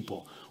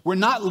people. We're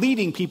not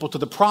leading people to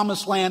the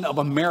promised land of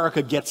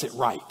America gets it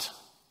right.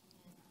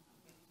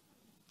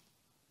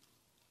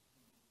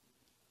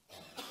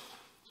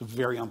 It's a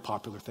very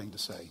unpopular thing to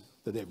say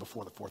the day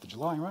before the 4th of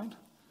July, right?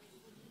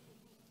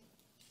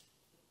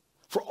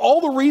 For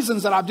all the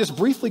reasons that I've just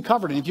briefly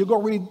covered, and if you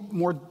go read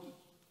more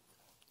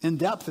in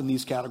depth in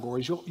these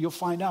categories, you'll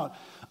find out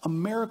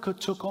America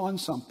took on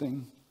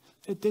something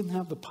it didn't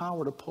have the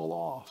power to pull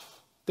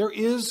off. There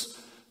is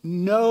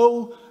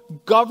no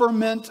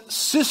government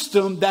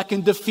system that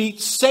can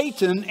defeat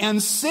Satan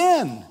and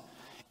sin.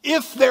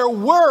 If there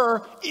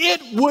were,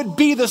 it would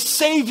be the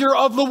Savior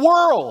of the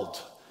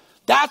world.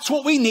 That's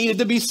what we needed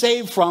to be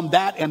saved from,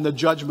 that and the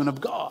judgment of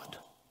God.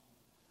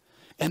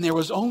 And there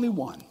was only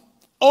one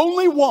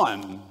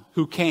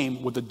who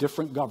came with a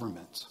different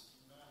government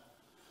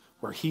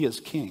where he is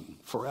king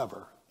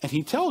forever. And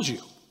he tells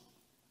you,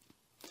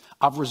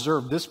 I've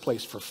reserved this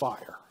place for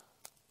fire,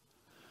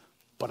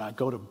 but I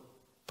go to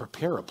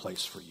prepare a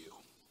place for you.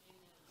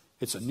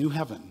 It's a new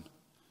heaven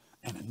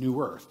and a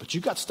new earth, but you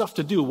got stuff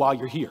to do while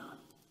you're here.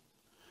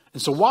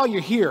 And so while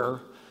you're here,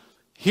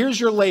 here's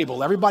your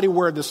label. Everybody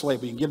wear this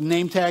label. You can get a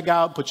name tag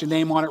out, put your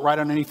name on it. Right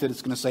underneath it,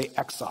 it's going to say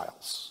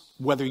exiles.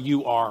 Whether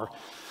you are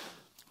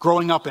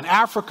growing up in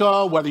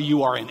Africa, whether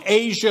you are in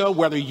Asia,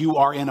 whether you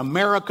are in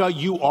America,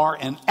 you are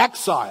an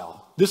exile.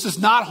 This is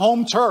not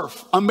home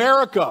turf.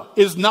 America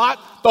is not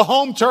the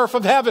home turf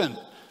of heaven.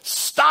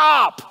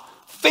 Stop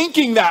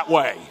thinking that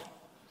way.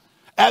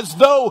 As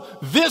though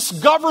this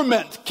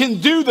government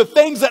can do the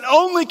things that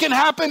only can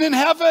happen in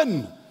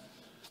heaven.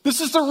 This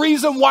is the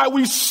reason why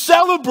we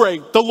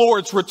celebrate the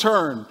Lord's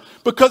return.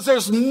 Because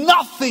there's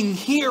nothing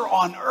here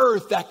on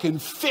earth that can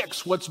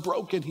fix what's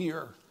broken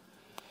here.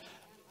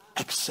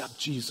 Except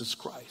Jesus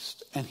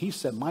Christ. And he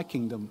said, my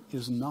kingdom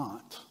is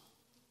not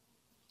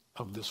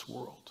of this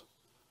world.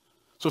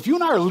 So if you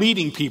and I are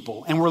leading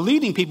people, and we're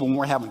leading people when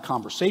we're having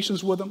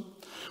conversations with them,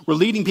 we're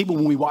leading people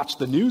when we watch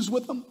the news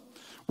with them,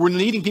 we're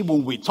leading people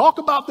when we talk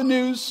about the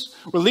news,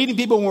 we're leading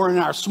people when we're in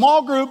our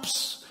small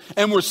groups,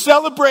 and we're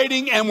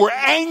celebrating, and we're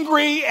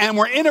angry, and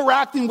we're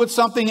interacting with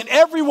something, and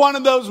every one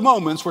of those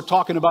moments we're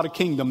talking about a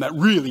kingdom that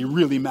really,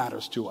 really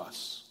matters to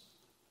us.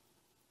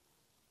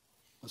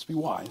 Let's be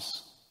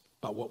wise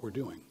about what we're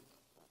doing.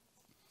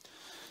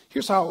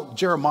 Here's how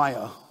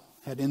Jeremiah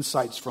had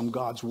insights from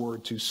God's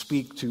word to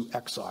speak to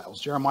exiles.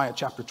 Jeremiah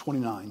chapter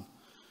 29,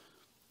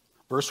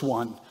 verse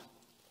 1.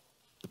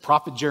 The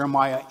prophet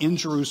Jeremiah in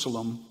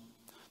Jerusalem,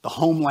 the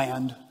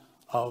homeland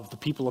of the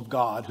people of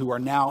God who are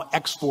now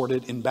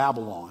exported in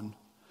Babylon,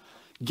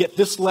 get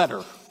this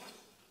letter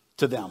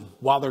to them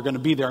while they're going to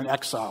be there in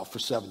exile for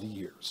 70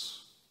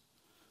 years.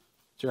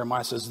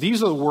 Jeremiah says,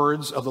 these are the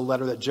words of the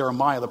letter that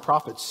Jeremiah the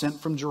prophet sent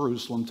from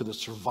Jerusalem to the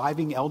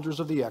surviving elders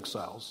of the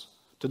exiles,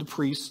 to the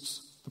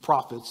priests, the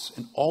prophets,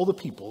 and all the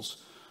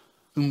peoples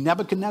whom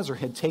Nebuchadnezzar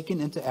had taken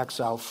into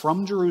exile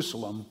from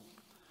Jerusalem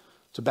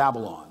to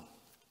Babylon.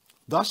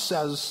 Thus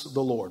says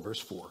the Lord, verse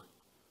 4,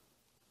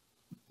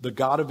 the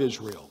God of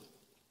Israel,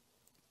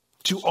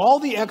 to all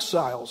the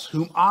exiles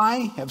whom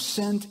I have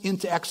sent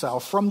into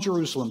exile from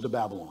Jerusalem to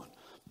Babylon,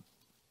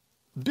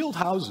 build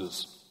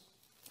houses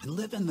and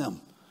live in them.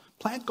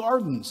 Plant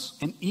gardens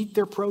and eat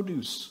their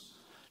produce.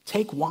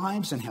 Take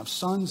wives and have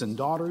sons and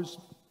daughters.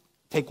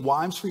 Take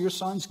wives for your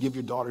sons, give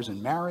your daughters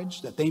in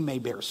marriage, that they may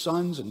bear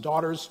sons and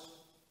daughters.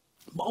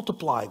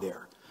 Multiply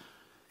there,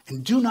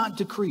 and do not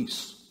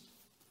decrease.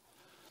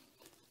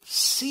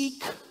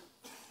 Seek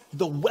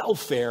the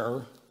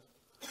welfare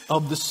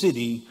of the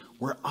city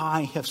where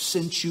I have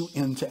sent you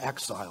into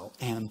exile,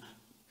 and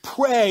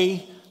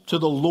pray to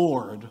the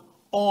Lord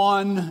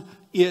on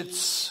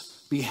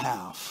its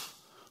behalf.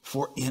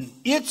 For in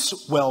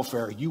its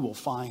welfare, you will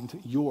find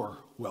your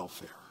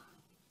welfare.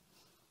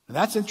 Now,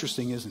 that's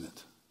interesting, isn't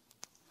it?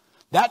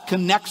 That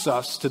connects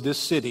us to this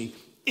city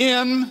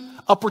in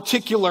a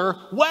particular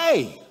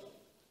way.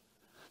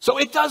 So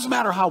it does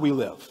matter how we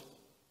live.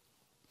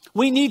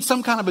 We need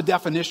some kind of a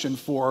definition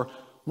for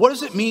what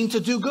does it mean to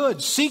do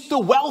good? Seek the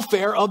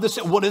welfare of the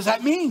city. What does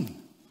that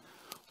mean?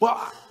 Well,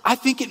 I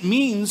think it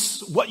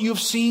means what you've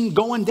seen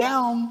going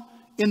down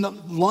in the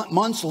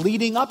months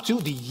leading up to,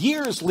 the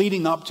years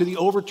leading up to the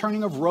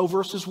overturning of Roe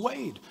versus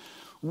Wade.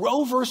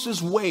 Roe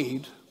versus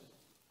Wade,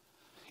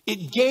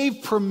 it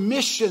gave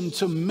permission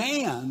to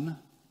man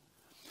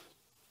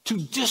to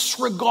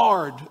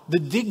disregard the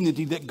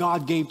dignity that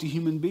God gave to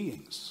human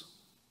beings.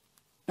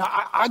 Now,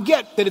 I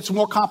get that it's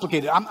more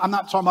complicated. I'm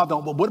not talking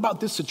about, well, what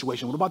about this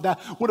situation? What about that?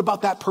 What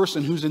about that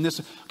person who's in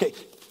this? Okay,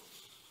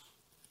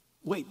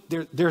 wait,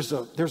 there's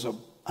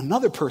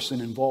another person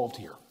involved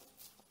here.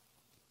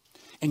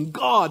 And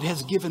God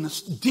has given us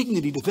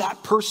dignity to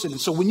that person.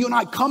 And so when you and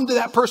I come to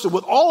that person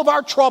with all of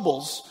our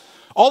troubles,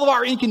 all of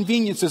our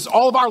inconveniences,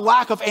 all of our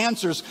lack of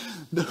answers,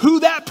 who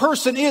that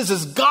person is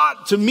has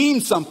got to mean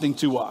something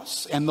to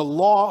us. And the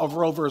law of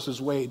Roe versus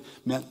Wade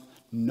meant,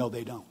 no,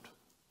 they don't.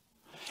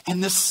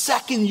 And the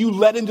second you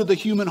let into the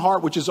human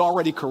heart, which is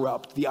already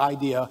corrupt, the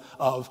idea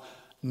of,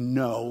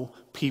 no,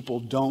 people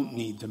don't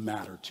need to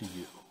matter to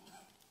you.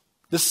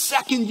 The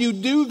second you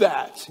do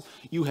that,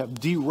 you have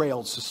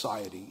derailed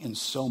society in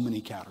so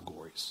many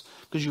categories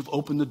because you've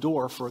opened the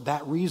door for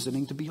that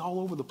reasoning to be all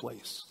over the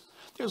place.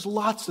 There's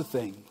lots of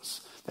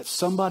things that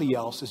somebody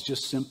else is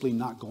just simply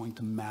not going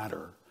to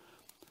matter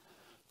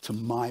to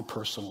my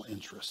personal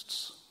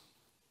interests.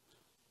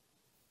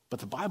 But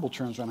the Bible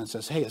turns around and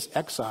says, hey, as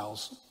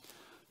exiles,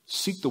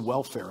 seek the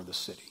welfare of the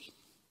city.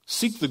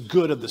 Seek the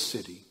good of the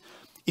city.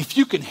 If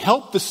you can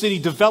help the city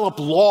develop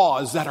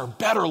laws that are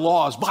better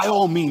laws, by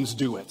all means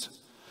do it.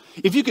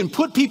 If you can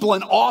put people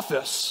in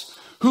office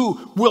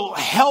who will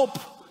help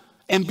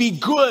and be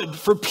good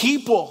for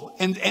people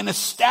and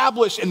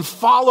establish and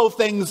follow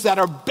things that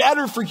are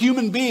better for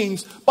human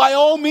beings, by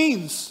all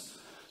means,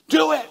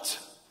 do it.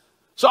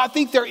 So I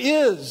think there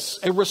is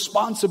a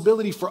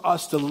responsibility for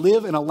us to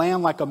live in a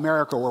land like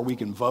America where we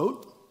can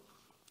vote,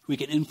 we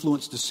can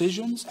influence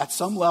decisions at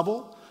some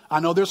level. I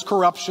know there's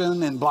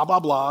corruption and blah, blah,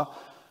 blah.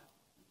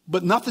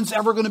 But nothing's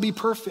ever going to be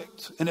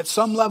perfect. And at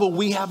some level,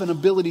 we have an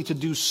ability to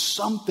do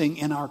something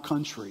in our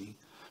country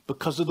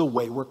because of the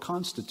way we're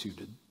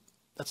constituted.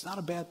 That's not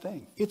a bad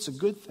thing. It's a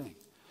good thing.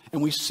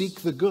 And we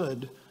seek the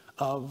good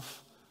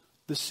of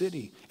the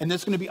city. And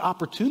there's going to be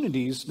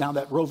opportunities now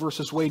that Roe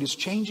versus Wade is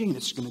changing, and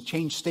it's going to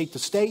change state to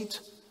state.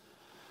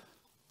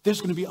 There's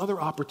going to be other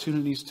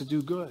opportunities to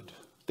do good.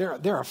 There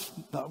are,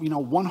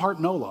 One Heart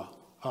NOLA,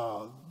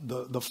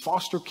 the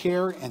foster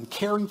care and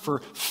caring for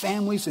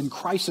families in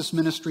crisis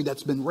ministry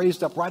that's been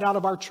raised up right out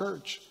of our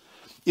church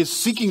is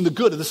seeking the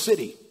good of the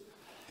city.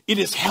 It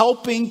is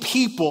helping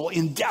people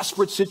in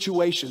desperate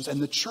situations,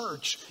 and the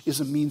church is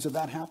a means of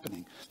that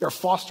happening. There are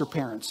foster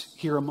parents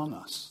here among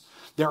us.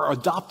 There are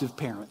adoptive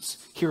parents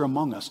here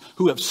among us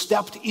who have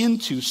stepped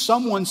into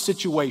someone's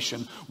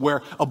situation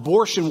where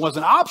abortion was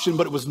an option,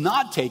 but it was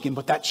not taken,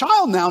 but that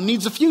child now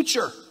needs a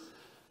future.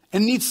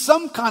 And needs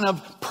some kind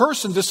of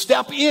person to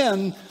step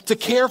in to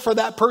care for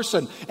that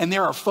person. And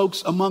there are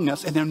folks among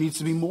us, and there needs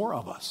to be more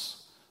of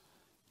us.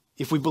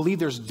 If we believe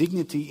there's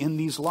dignity in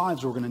these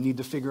lives, we're going to need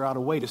to figure out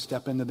a way to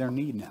step into their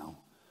need now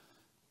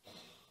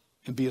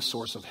and be a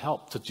source of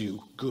help to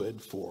do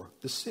good for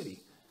the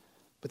city.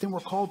 But then we're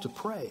called to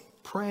pray.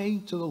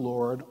 Pray to the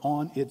Lord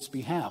on its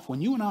behalf.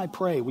 When you and I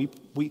pray, we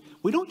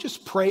don't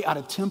just pray out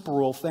of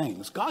temporal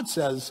things. God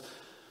says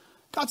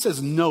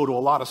no to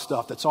a lot of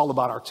stuff that's all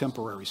about our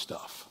temporary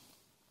stuff.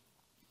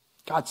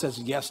 God says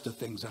yes to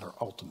things that are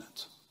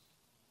ultimate.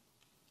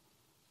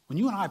 When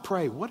you and I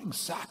pray, what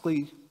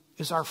exactly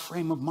is our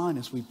frame of mind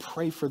as we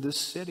pray for this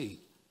city?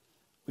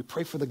 We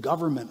pray for the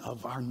government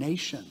of our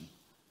nation.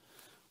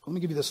 Let me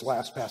give you this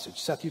last passage.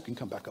 Seth, you can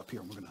come back up here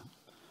and we're going to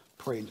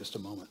pray in just a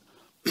moment.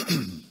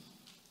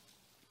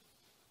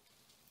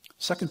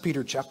 2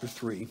 Peter chapter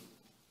 3.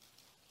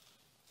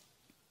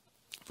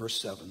 Verse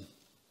 7.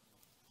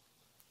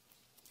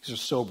 These are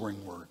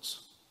sobering words.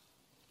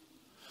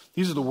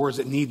 These are the words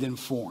that need to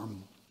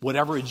inform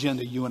whatever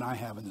agenda you and I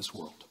have in this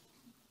world.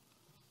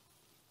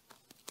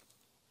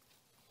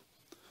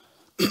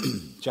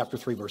 Chapter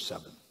 3, verse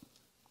 7.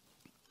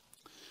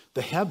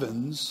 The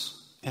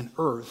heavens and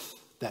earth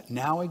that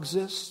now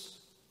exist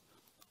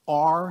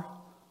are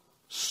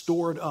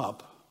stored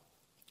up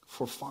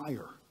for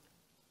fire,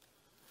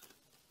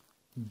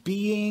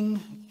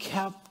 being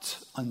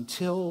kept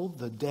until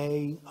the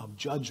day of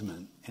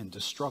judgment and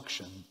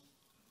destruction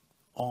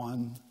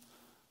on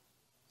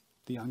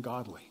the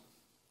ungodly.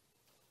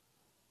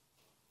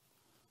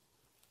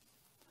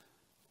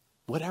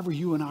 Whatever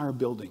you and I are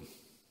building,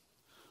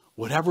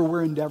 whatever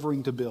we're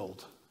endeavoring to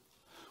build,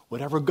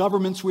 whatever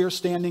governments we are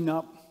standing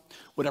up,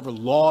 whatever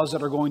laws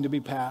that are going to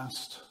be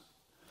passed,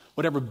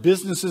 whatever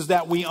businesses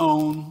that we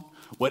own,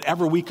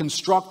 whatever we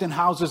construct and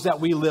houses that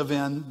we live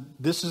in,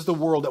 this is the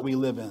world that we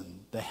live in.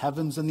 The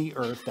heavens and the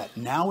earth that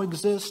now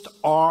exist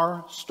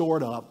are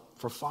stored up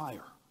for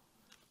fire,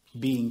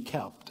 being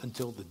kept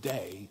until the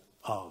day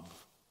of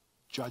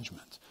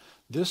judgment.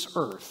 This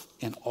earth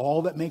and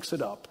all that makes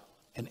it up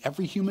and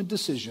every human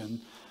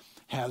decision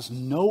has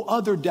no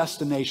other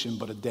destination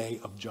but a day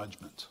of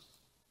judgment.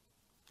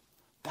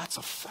 That's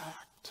a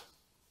fact.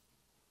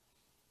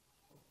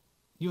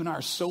 You and I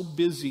are so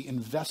busy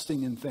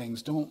investing in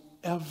things. Don't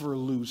ever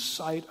lose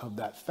sight of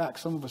that fact.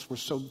 Some of us were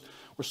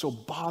so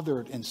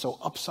bothered and so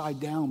upside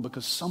down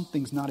because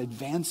something's not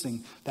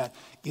advancing that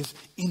is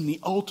in the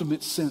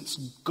ultimate sense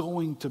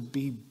going to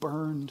be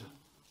burned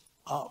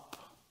up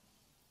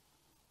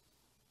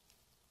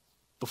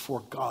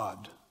before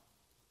God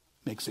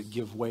makes it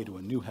give way to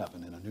a new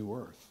heaven and a new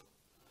earth.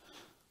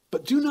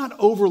 But do not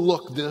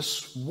overlook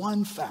this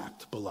one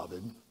fact,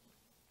 beloved,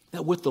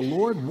 that with the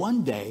Lord,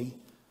 one day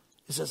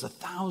is as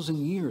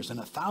 1,000 years, and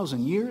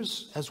 1,000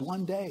 years as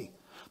one day.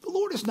 The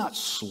Lord is not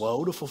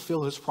slow to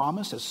fulfill his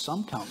promise, as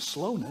some count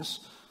slowness,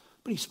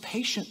 but he's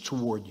patient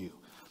toward you,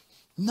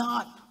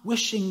 not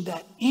wishing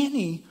that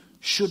any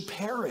should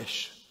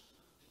perish,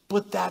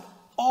 but that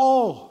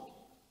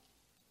all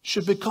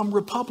should become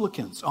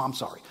Republicans.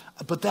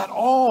 But that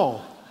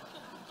all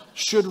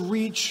should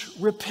reach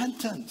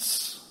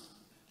repentance.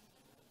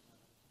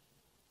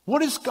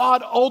 What is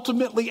God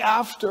ultimately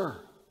after?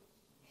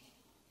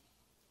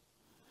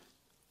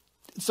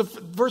 It's a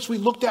verse we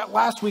looked at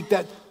last week,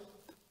 that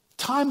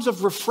times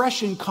of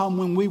refreshing come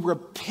when we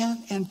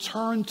repent and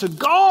turn to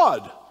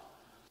God.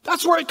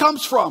 That's where it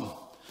comes from.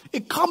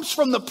 It comes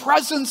from the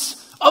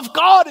presence of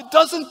God. It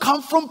doesn't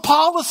come from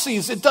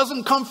policies. It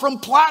doesn't come from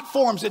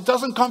platforms. It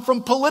doesn't come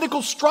from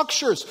political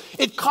structures.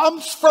 It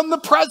comes from the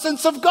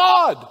presence of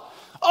God.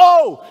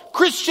 Oh,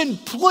 Christian,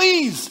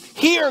 please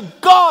hear,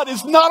 God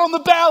is not on the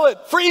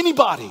ballot for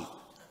anybody.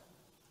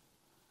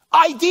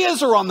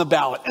 Ideas are on the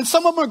ballot, and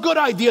some of them are good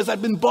ideas that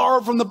have been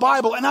borrowed from the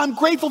Bible, and I'm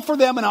grateful for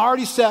them, and I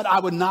already said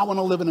I would not want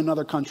to live in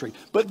another country.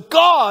 But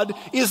God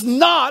is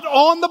not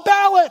on the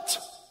ballot.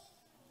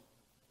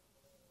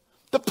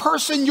 The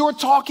person you're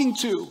talking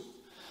to,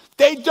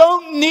 they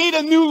don't need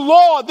a new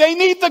law. They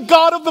need the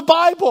God of the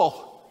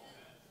Bible.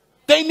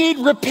 They need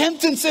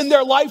repentance in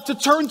their life to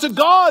turn to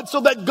God so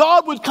that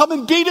God would come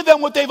and be to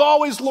them what they've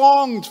always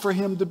longed for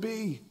him to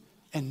be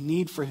and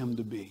need for him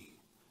to be.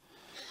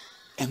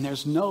 And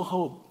there's no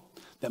hope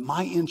that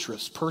my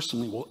interests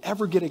personally will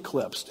ever get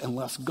eclipsed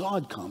unless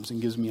God comes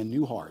and gives me a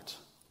new heart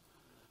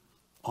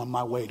on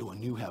my way to a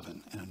new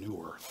heaven and a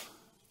new earth.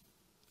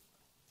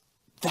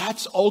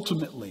 That's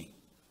ultimately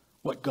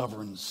what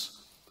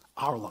governs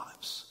our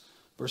lives.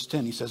 Verse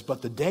 10, he says,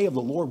 but the day of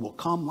the Lord will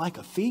come like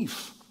a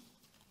thief.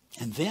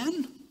 And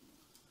then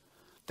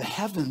the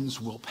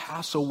heavens will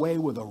pass away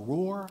with a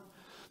roar.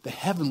 The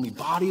heavenly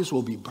bodies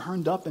will be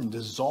burned up and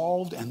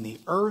dissolved, and the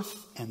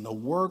earth and the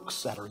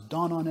works that are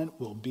done on it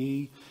will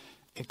be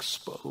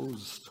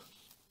exposed.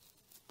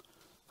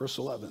 Verse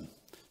 11,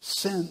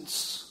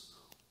 since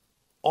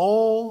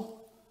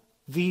all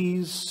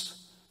these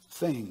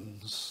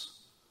things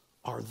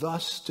are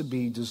thus to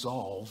be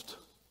dissolved,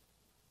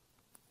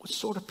 what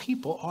sort of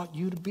people ought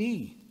you to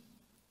be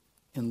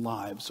in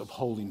lives of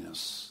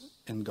holiness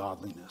and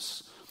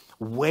godliness,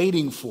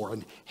 waiting for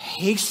and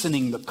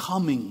hastening the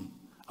coming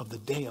of the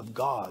day of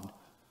God,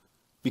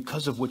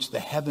 because of which the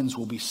heavens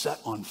will be set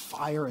on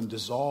fire and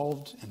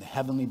dissolved, and the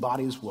heavenly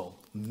bodies will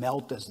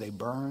melt as they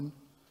burn?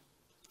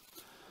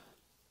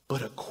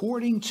 But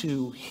according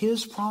to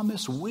his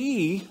promise,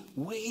 we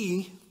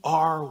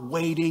are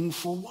waiting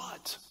for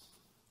what?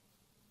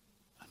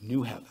 A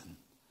new heaven,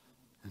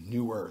 a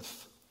new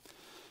earth,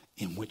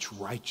 in which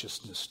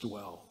righteousness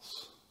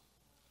dwells.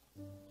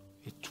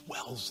 It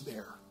dwells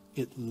there.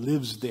 It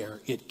lives there.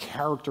 It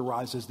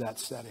characterizes that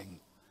setting.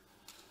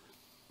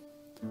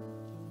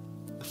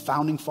 The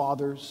founding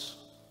fathers,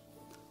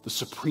 the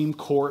Supreme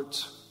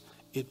Court,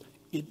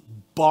 it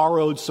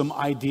borrowed some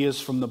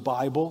ideas from the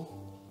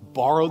Bible,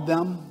 borrowed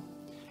them,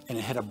 and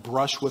it had a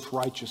brush with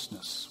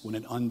righteousness when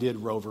it undid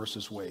Roe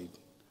versus Wade.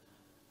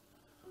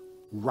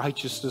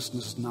 Righteousness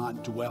does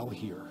not dwell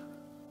here.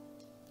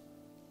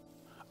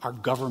 our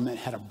government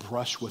had a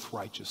brush with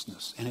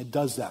righteousness. And it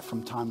does that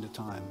from time to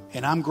time.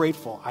 And I'm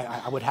grateful.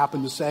 I would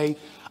happen to say,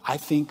 I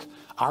think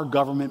our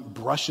government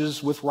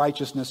brushes with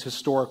righteousness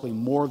historically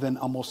more than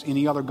almost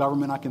any other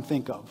government I can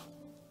think of.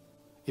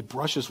 It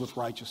brushes with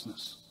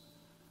righteousness.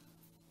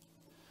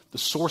 The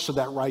source of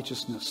that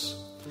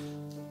righteousness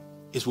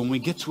is when we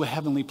get to a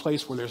heavenly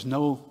place where there's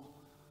no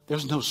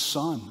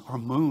sun or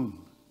moon,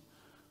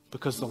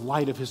 because the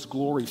light of his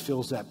glory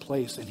fills that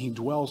place and he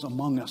dwells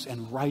among us,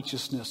 and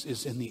righteousness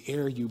is in the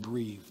air you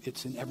breathe.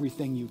 It's in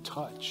everything you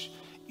touch.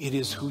 It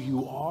is who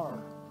you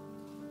are.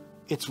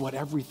 It's what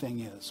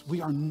everything is.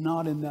 We are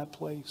not in that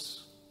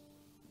place.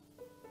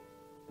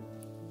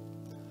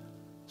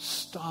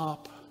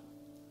 Stop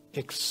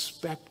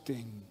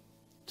expecting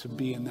to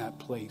be in that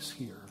place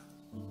here.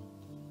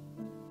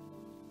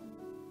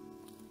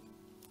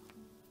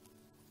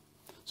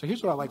 So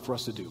here's what I'd like for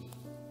us to do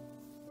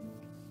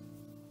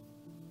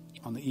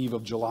on the eve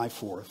of July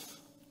 4th,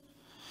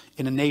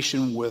 in a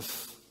nation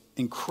with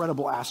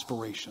incredible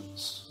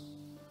aspirations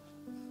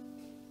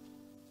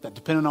that,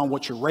 depending on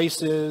what your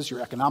race is,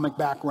 your economic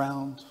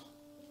background,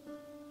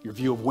 your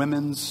view of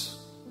women's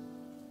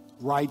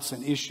rights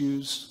and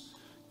issues,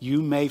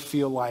 you may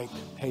feel like,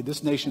 hey,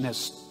 this nation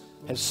has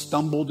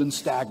stumbled and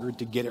staggered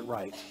to get it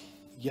right.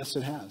 Yes,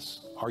 it has.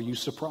 Are you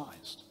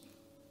surprised?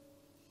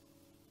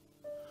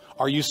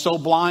 Are you so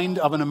blind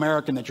of an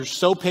American that you're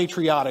so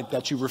patriotic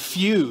that you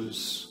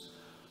refuse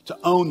to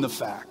own the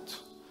fact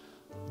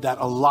that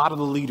a lot of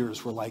the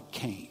leaders were like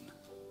Cain,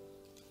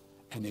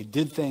 and they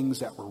did things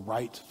that were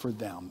right for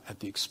them at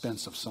the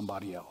expense of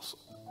somebody else?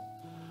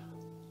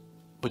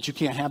 But you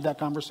can't have that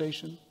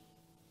conversation?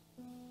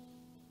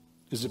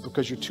 Is it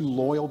because you're too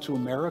loyal to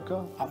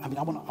America? I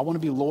want to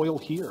be loyal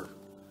here.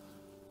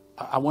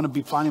 I want to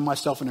be finding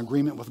myself in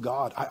agreement with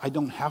God. I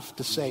don't have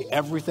to say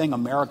everything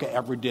America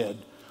ever did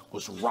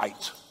was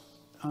right.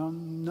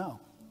 No,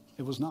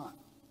 it was not.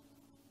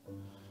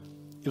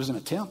 It was an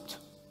attempt.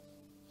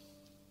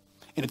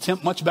 An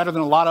attempt much better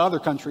than a lot of other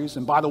countries.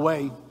 And by the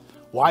way,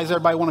 why does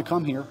everybody want to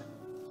come here?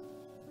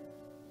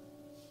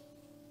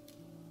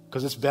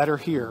 Because it's better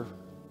here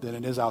than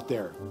it is out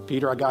there.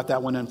 Peter, I got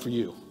that one in for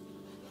you.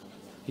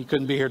 He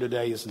couldn't be here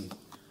today. He's in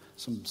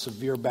some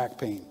severe back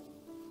pain.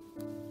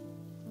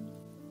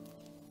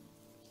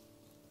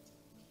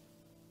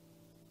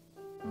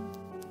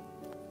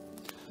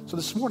 So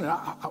this morning,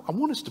 I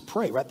want us to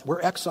pray, right?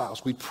 We're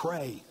exiles. We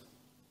pray.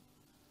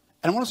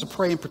 And I want us to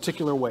pray in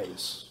particular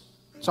ways.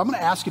 So I'm going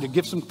to ask you to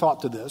give some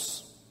thought to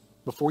this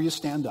before you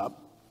stand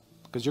up,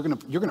 because you're going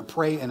to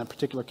pray in a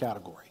particular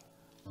category.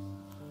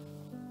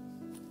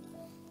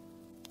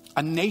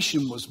 A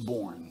nation was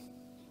born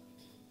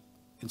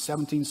in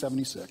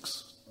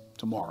 1776,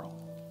 tomorrow.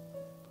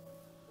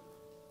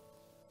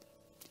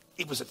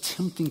 It was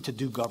attempting to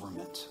do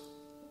government.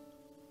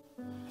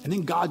 And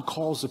then God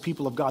calls the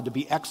people of God to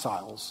be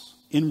exiles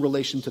in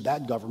relation to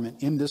that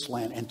government in this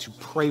land and to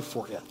pray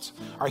for it.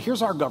 All right,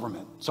 here's our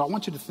government. So I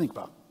want you to think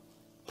about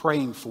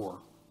praying for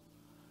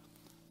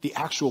the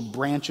actual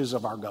branches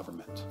of our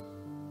government.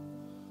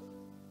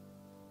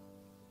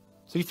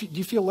 So do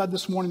you feel led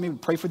this morning maybe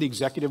pray for the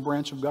executive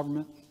branch of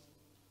government?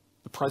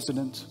 The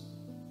president,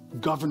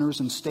 governors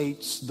and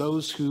states,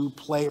 those who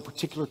play a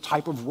particular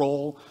type of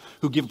role,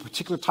 who give a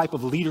particular type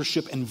of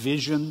leadership and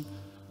vision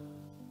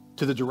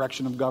to the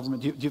direction of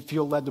government. Do you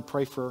feel led to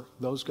pray for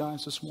those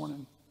guys this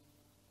morning?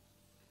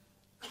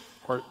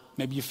 Or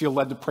maybe you feel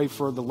led to pray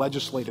for the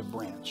legislative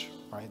branch,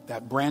 right?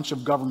 That branch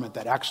of government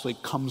that actually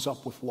comes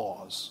up with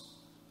laws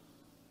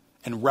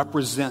and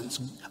represents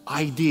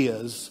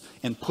ideas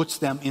and puts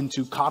them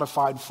into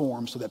codified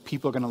form so that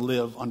people are going to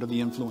live under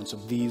the influence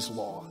of these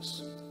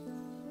laws.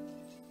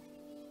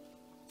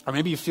 Or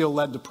maybe you feel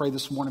led to pray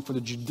this morning for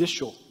the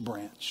judicial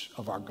branch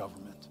of our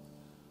government.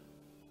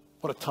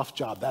 What a tough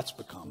job that's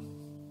become.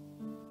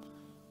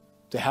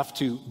 To have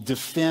to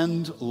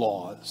defend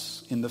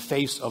laws in the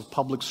face of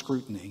public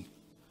scrutiny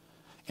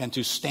and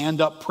to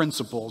stand up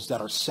principles that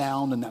are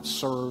sound and that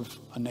serve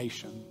a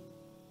nation.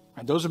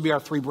 Right, those would be our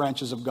three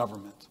branches of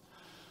government.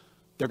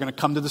 They're going to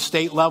come to the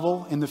state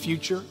level in the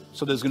future.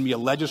 So there's going to be a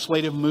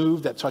legislative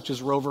move that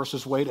touches Roe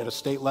versus Wade at a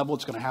state level.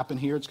 It's going to happen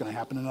here. It's going to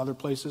happen in other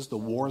places. The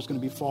war is going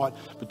to be fought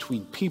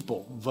between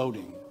people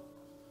voting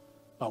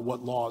about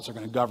what laws are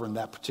going to govern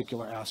that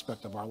particular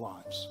aspect of our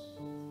lives.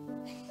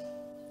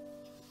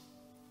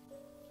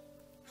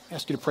 I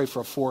ask you to pray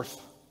for a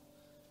fourth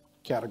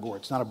category.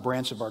 It's not a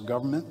branch of our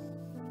government,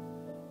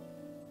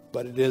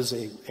 but it is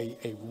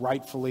a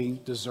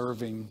rightfully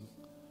deserving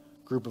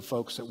group of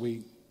folks that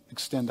we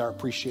extend our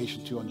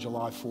appreciation to on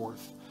July 4th.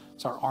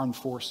 It's our armed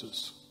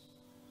forces.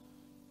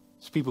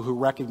 It's people who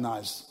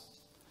recognize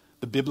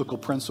the biblical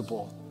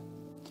principle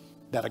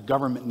that a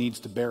government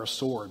needs to bear a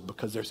sword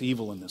because there's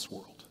evil in this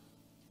world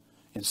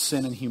and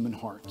sin in human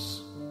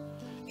hearts.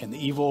 And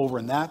the evil over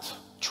in that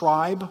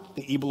tribe,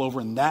 the evil over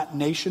in that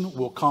nation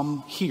will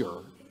come here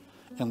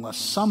unless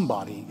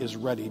somebody is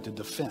ready to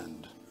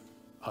defend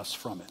us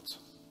from it.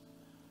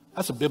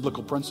 That's a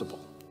biblical principle.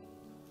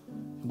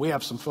 We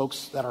have some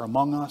folks that are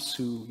among us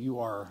who you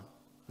are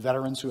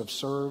veterans who have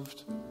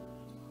served.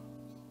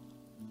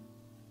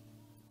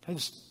 Can I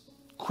just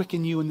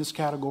quicken you in this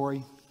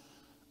category?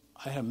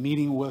 I had a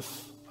meeting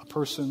with a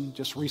person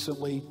just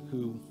recently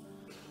who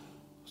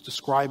was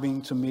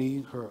describing to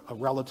me a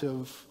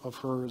relative of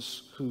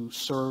hers who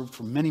served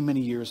for many,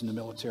 many years in the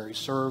military,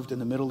 served in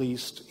the Middle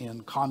East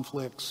in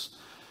conflicts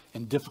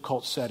in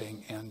difficult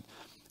setting, and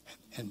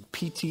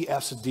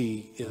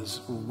PTSD is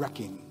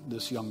wrecking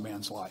this young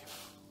man's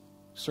life.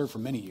 Served for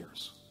many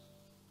years.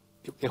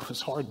 It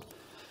was hard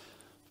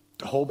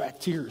to hold back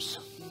tears.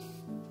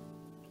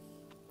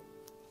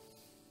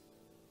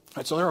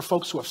 Right, so there are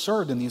folks who have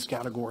served in these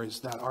categories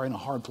that are in a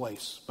hard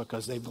place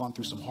because they've gone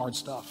through some hard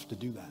stuff to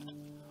do that.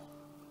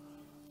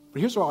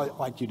 But here's what I'd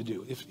like you to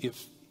do.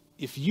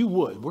 If you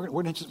would,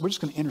 we're just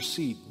going to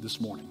intercede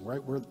this morning,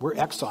 right? We're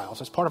exiles.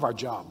 That's part of our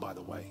job, by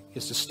the way,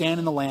 is to stand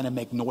in the land and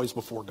make noise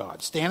before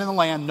God. Stand in the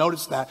land,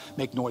 notice that,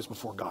 make noise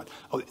before God.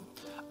 Oh,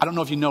 I don't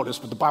know if you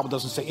noticed, but the Bible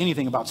doesn't say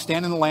anything about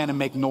stand in the land and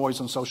make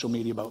noise on social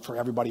media for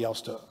everybody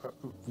else to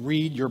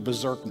read your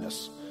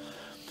berserkness.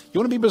 You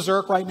want to be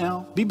berserk right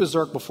now? Be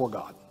berserk before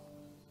God.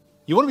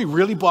 You want to be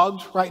really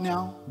bugged right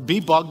now?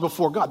 Be bugged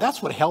before God.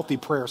 That's what healthy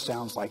prayer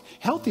sounds like.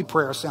 Healthy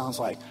prayer sounds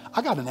like,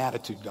 I got an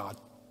attitude, God.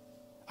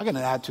 I got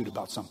an attitude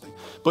about something.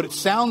 But it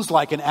sounds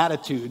like an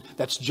attitude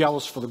that's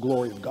jealous for the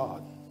glory of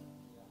God,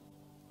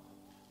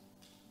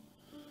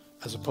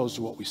 as opposed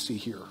to what we see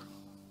here. All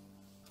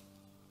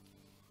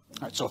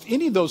right, so if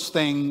any of those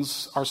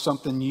things are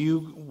something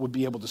you would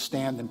be able to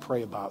stand and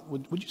pray about,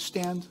 would you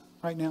stand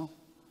right now?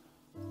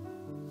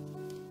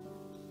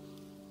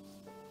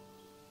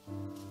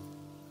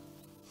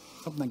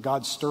 Something that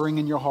God's stirring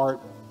in your heart.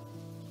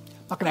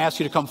 I'm not going to ask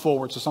you to come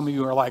forward. So some of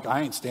you are like,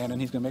 I ain't standing.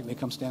 He's going to make me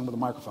come stand with a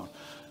microphone.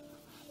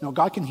 No,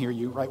 God can hear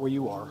you right where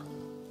you are.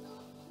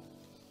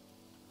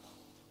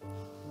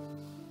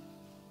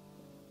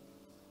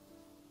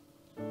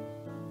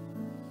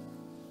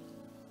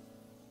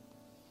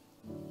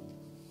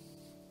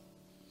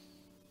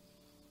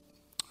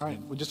 All right,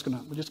 we're just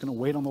gonna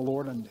wait on the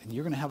Lord, and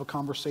you're gonna have a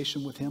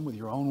conversation with Him with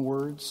your own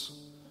words.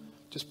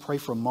 Just pray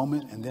for a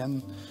moment, and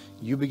then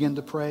you begin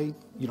to pray.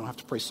 You don't have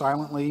to pray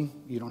silently.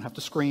 You don't have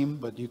to scream,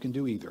 but you can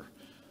do either.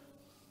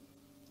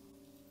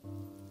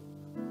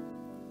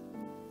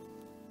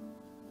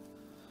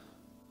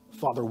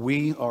 Father,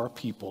 we are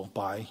people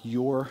by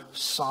your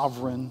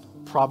sovereign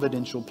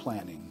providential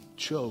planning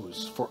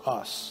chose for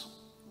us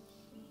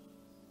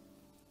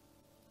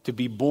to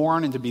be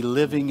born and to be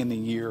living in the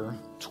year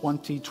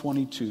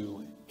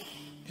 2022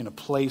 in a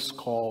place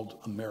called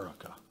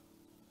America,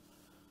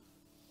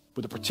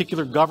 with a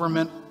particular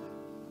government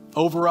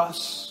over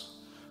us,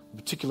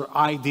 particular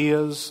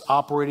ideas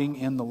operating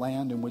in the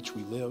land in which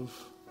we live.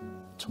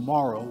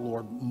 Tomorrow,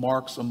 Lord,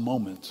 marks a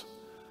moment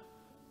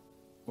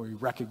where we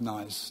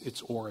recognize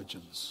its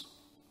origins,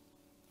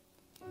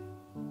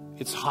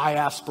 its high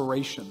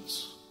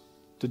aspirations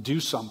to do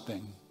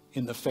something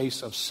in the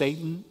face of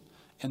Satan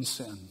and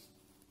sin.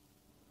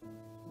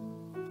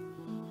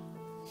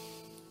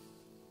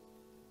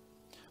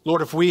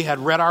 Lord, if we had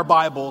read our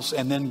Bibles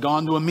and then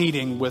gone to a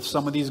meeting with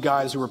some of these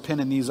guys who were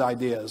penning these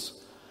ideas,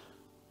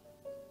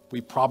 we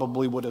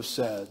probably would have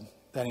said,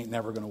 that ain't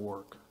never going to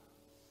work.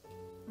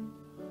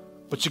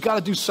 But you got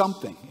to do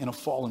something in a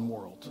fallen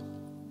world.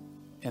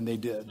 And they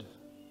did.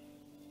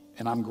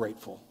 And I'm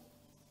grateful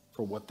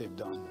for what they've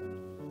done.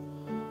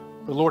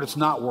 But Lord, it's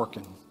not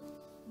working.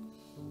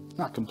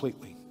 Not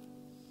completely.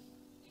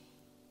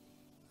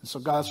 And so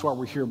God, that's why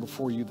we're here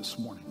before you this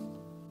morning.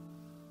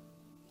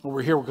 Well,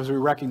 we're here because we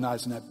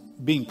recognize that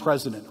being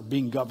president or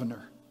being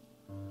governor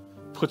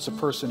puts a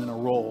person in a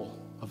role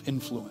of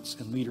influence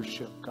and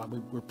leadership. God,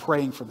 we're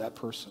praying for that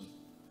person.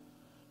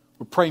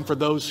 We're praying for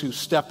those who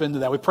step into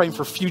that. We're praying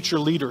for future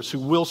leaders who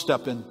will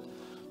step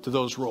into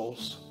those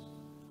roles.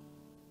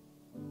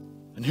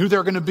 And who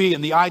they're going to be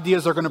and the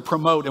ideas they're going to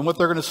promote and what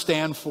they're going to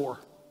stand for.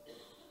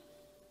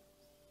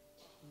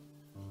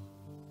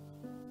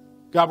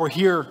 God, we're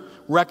here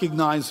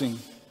recognizing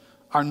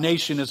our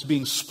nation is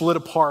being split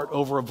apart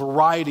over a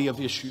variety of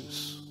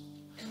issues.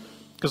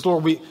 Because,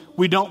 Lord,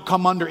 we don't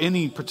come under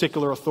any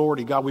particular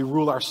authority. God, we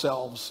rule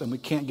ourselves, and we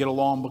can't get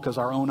along because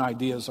our own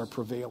ideas are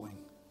prevailing.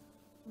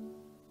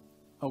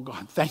 Oh,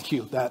 God, thank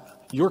you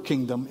that your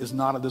kingdom is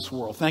not of this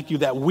world. Thank you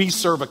that we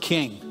serve a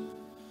king.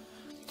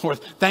 Lord,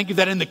 thank you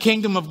that in the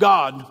kingdom of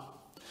God,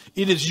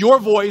 it is your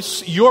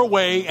voice, your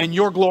way, and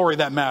your glory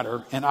that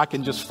matter. And I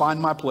can just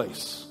find my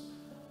place.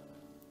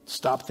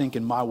 Stop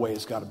thinking my way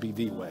has got to be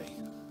the way.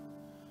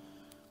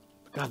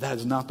 God, that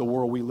is not the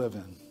world we live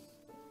in.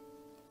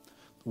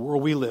 The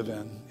world we live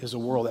in is a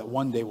world that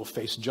one day will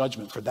face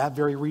judgment for that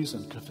very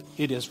reason, because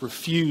it has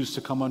refused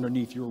to come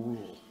underneath your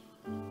rule.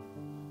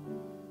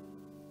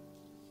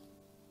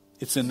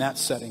 It's in that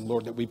setting,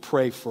 Lord, that we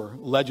pray for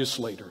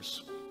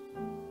legislators,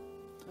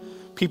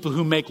 people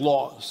who make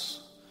laws,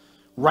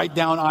 write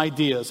down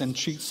ideas and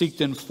seek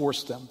to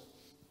enforce them.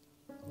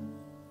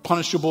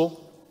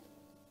 Punishable,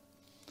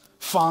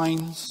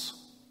 fines,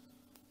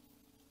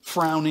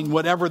 frowning,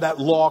 whatever that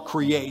law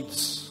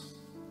creates.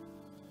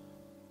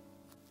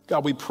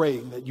 God, we pray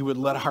that you would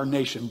let our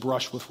nation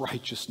brush with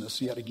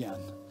righteousness yet again.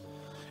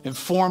 And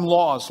form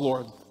laws,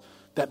 Lord,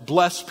 that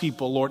bless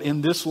people, Lord,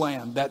 in this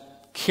land,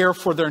 that care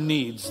for their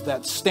needs,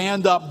 that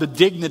stand up the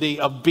dignity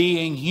of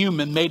being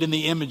human, made in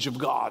the image of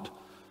God.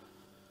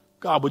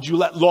 God, would you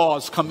let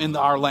laws come into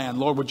our land?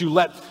 Lord, would you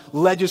let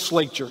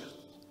legislature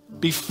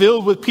be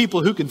filled with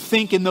people who can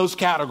think in those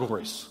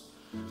categories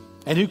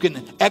and who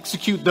can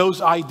execute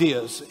those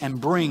ideas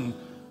and bring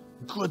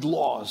good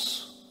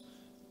laws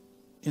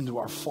into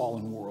our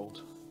fallen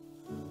world.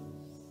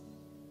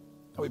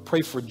 We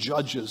pray for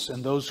judges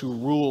and those who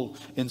rule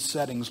in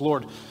settings.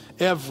 Lord,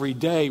 every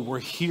day we're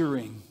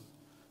hearing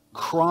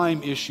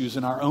crime issues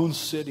in our own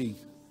city.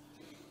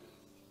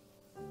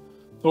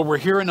 Lord, we're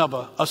hearing of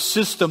a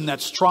system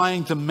that's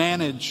trying to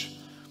manage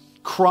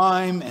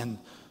crime and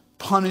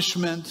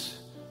punishment,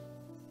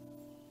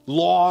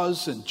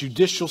 laws and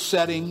judicial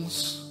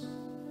settings.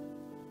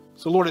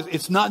 So Lord,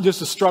 it's not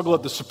just a struggle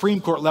at the Supreme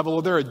Court level.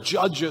 There are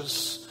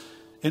judges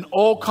in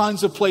all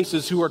kinds of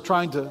places who are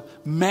trying to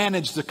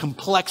manage the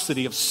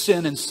complexity of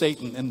sin and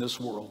Satan in this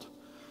world.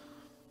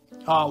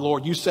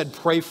 Lord, you said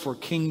pray for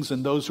kings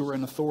and those who are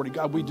in authority.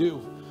 God, we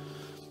do.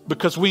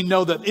 Because we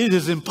know that it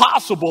is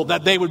impossible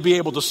that they would be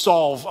able to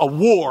solve a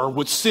war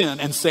with sin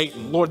and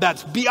Satan. Lord,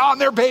 that's beyond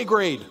their pay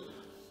grade.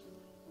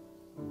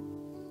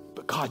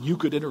 But God, you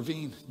could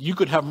intervene. You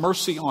could have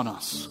mercy on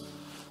us.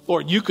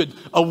 Lord, you could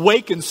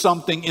awaken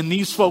something in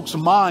these folks'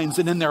 minds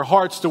and in their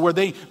hearts to where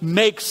they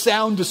make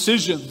sound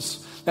decisions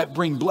that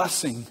bring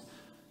blessing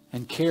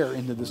and care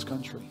into this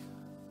country.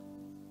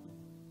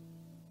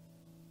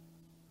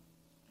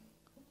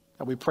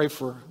 God, we pray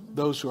for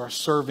those who are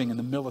serving in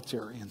the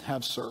military and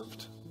have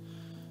served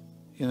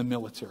in the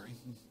military.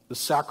 The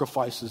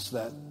sacrifices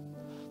that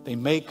they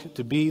make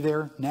to be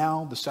there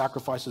now, the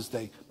sacrifices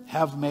they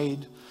have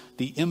made,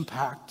 the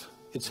impact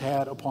it's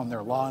had upon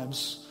their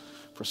lives.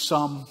 For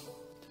some,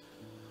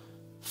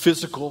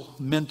 physical,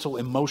 mental,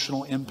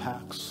 emotional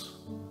impacts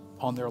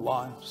on their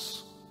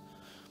lives.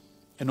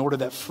 In order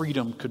that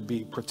freedom could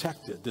be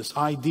protected. This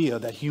idea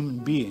that human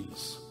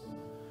beings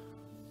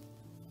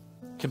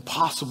can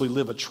possibly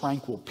live a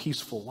tranquil,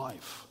 peaceful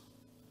life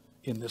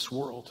in this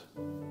world.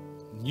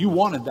 You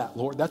wanted that,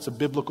 Lord. That's a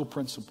biblical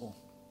principle.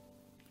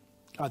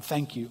 God,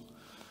 thank you.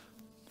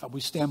 God,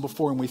 we stand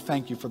before and we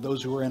thank you for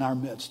those who are in our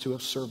midst who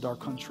have served our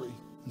country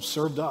and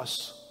served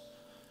us.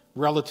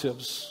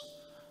 Relatives,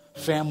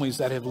 families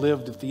that have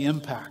lived at the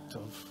impact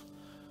of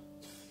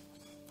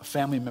a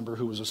family member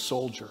who was a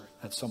soldier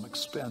at some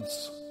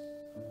expense.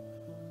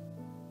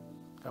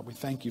 God, we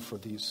thank you for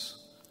these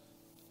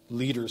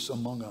leaders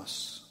among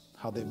us,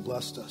 how they've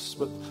blessed us.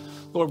 But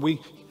Lord, we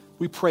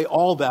pray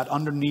all that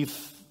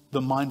underneath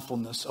the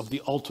mindfulness of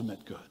the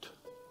ultimate good.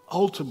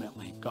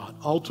 Ultimately, God,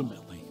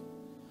 ultimately.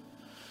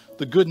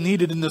 The good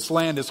needed in this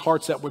land is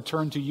hearts that would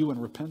turn to you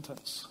in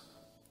repentance.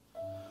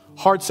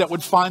 Hearts that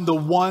would find the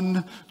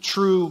one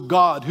true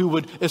God who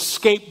would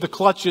escape the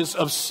clutches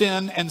of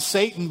sin and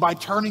Satan by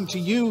turning to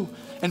you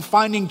and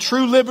finding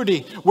true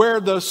liberty.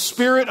 Where the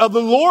Spirit of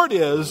the Lord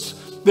is,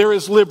 there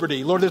is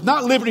liberty. Lord, there's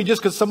not liberty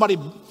just because somebody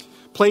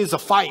plays a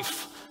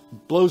fife,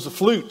 blows a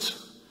flute,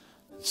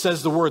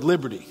 says the word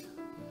liberty.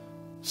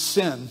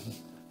 Sin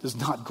does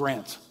not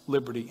grant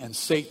liberty and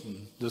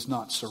Satan does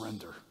not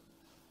surrender.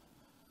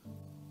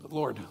 But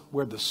Lord,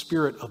 where the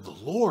Spirit of the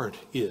Lord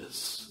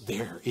is,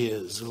 there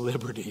is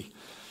liberty.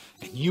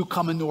 And you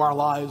come into our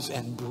lives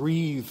and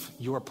breathe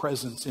your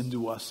presence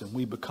into us and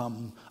we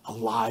become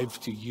alive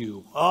to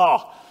you.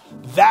 Oh,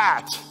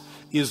 that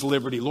is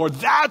liberty, Lord.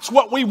 That's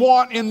what we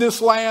want in this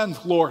land,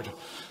 Lord.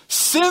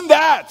 Send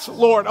that,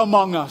 Lord,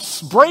 among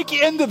us. Break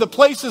into the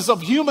places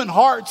of human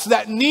hearts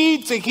that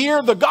need to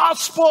hear the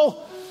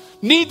gospel,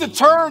 need to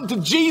turn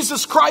to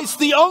Jesus Christ,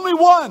 the only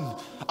one,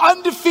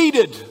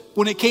 undefeated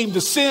when it came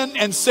to sin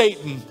and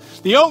Satan,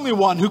 the only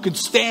one who can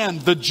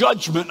stand the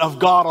judgment of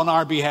God on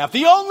our behalf,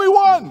 the only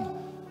one.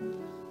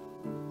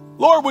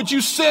 Lord, would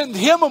you send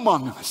him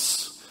among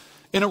us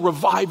in a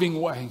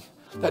reviving way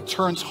that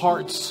turns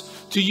hearts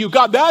to you?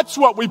 God, that's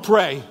what we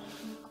pray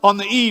on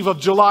the eve of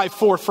July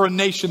 4th for a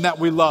nation that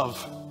we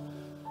love.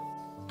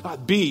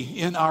 God, be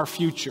in our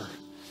future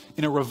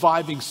in a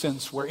reviving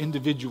sense where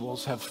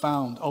individuals have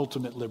found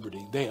ultimate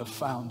liberty. They have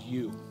found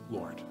you,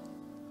 Lord.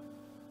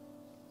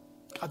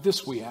 God,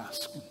 this we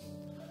ask.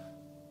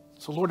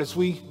 So, Lord, as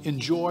we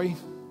enjoy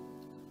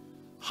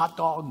hot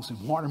dogs and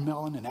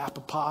watermelon and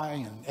apple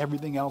pie and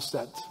everything else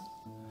that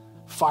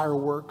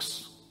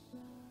fireworks,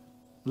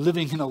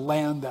 living in a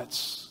land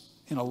that's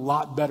in a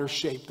lot better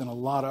shape than a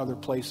lot of other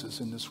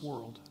places in this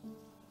world.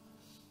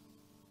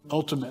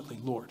 Ultimately,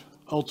 Lord,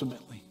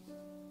 ultimately,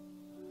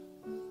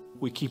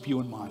 we keep you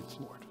in mind,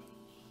 Lord.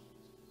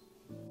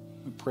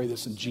 We pray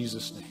this in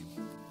Jesus'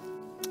 name.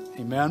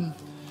 Amen.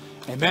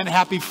 Amen.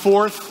 Happy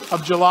 4th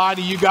of July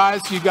to you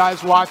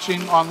guys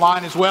watching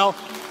online as well.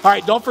 All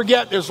right, don't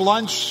forget there's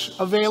lunch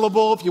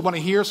available. If you want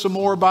to hear some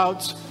more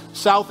about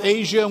South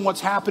Asia and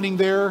what's happening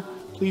there,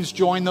 please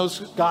join those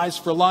guys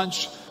for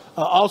lunch.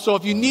 Also,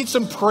 if you need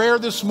some prayer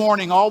this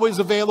morning, always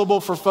available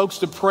for folks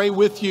to pray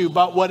with you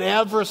about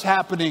whatever's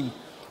happening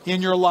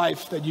in your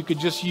life that you could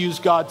just use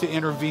God to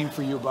intervene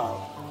for you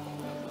about?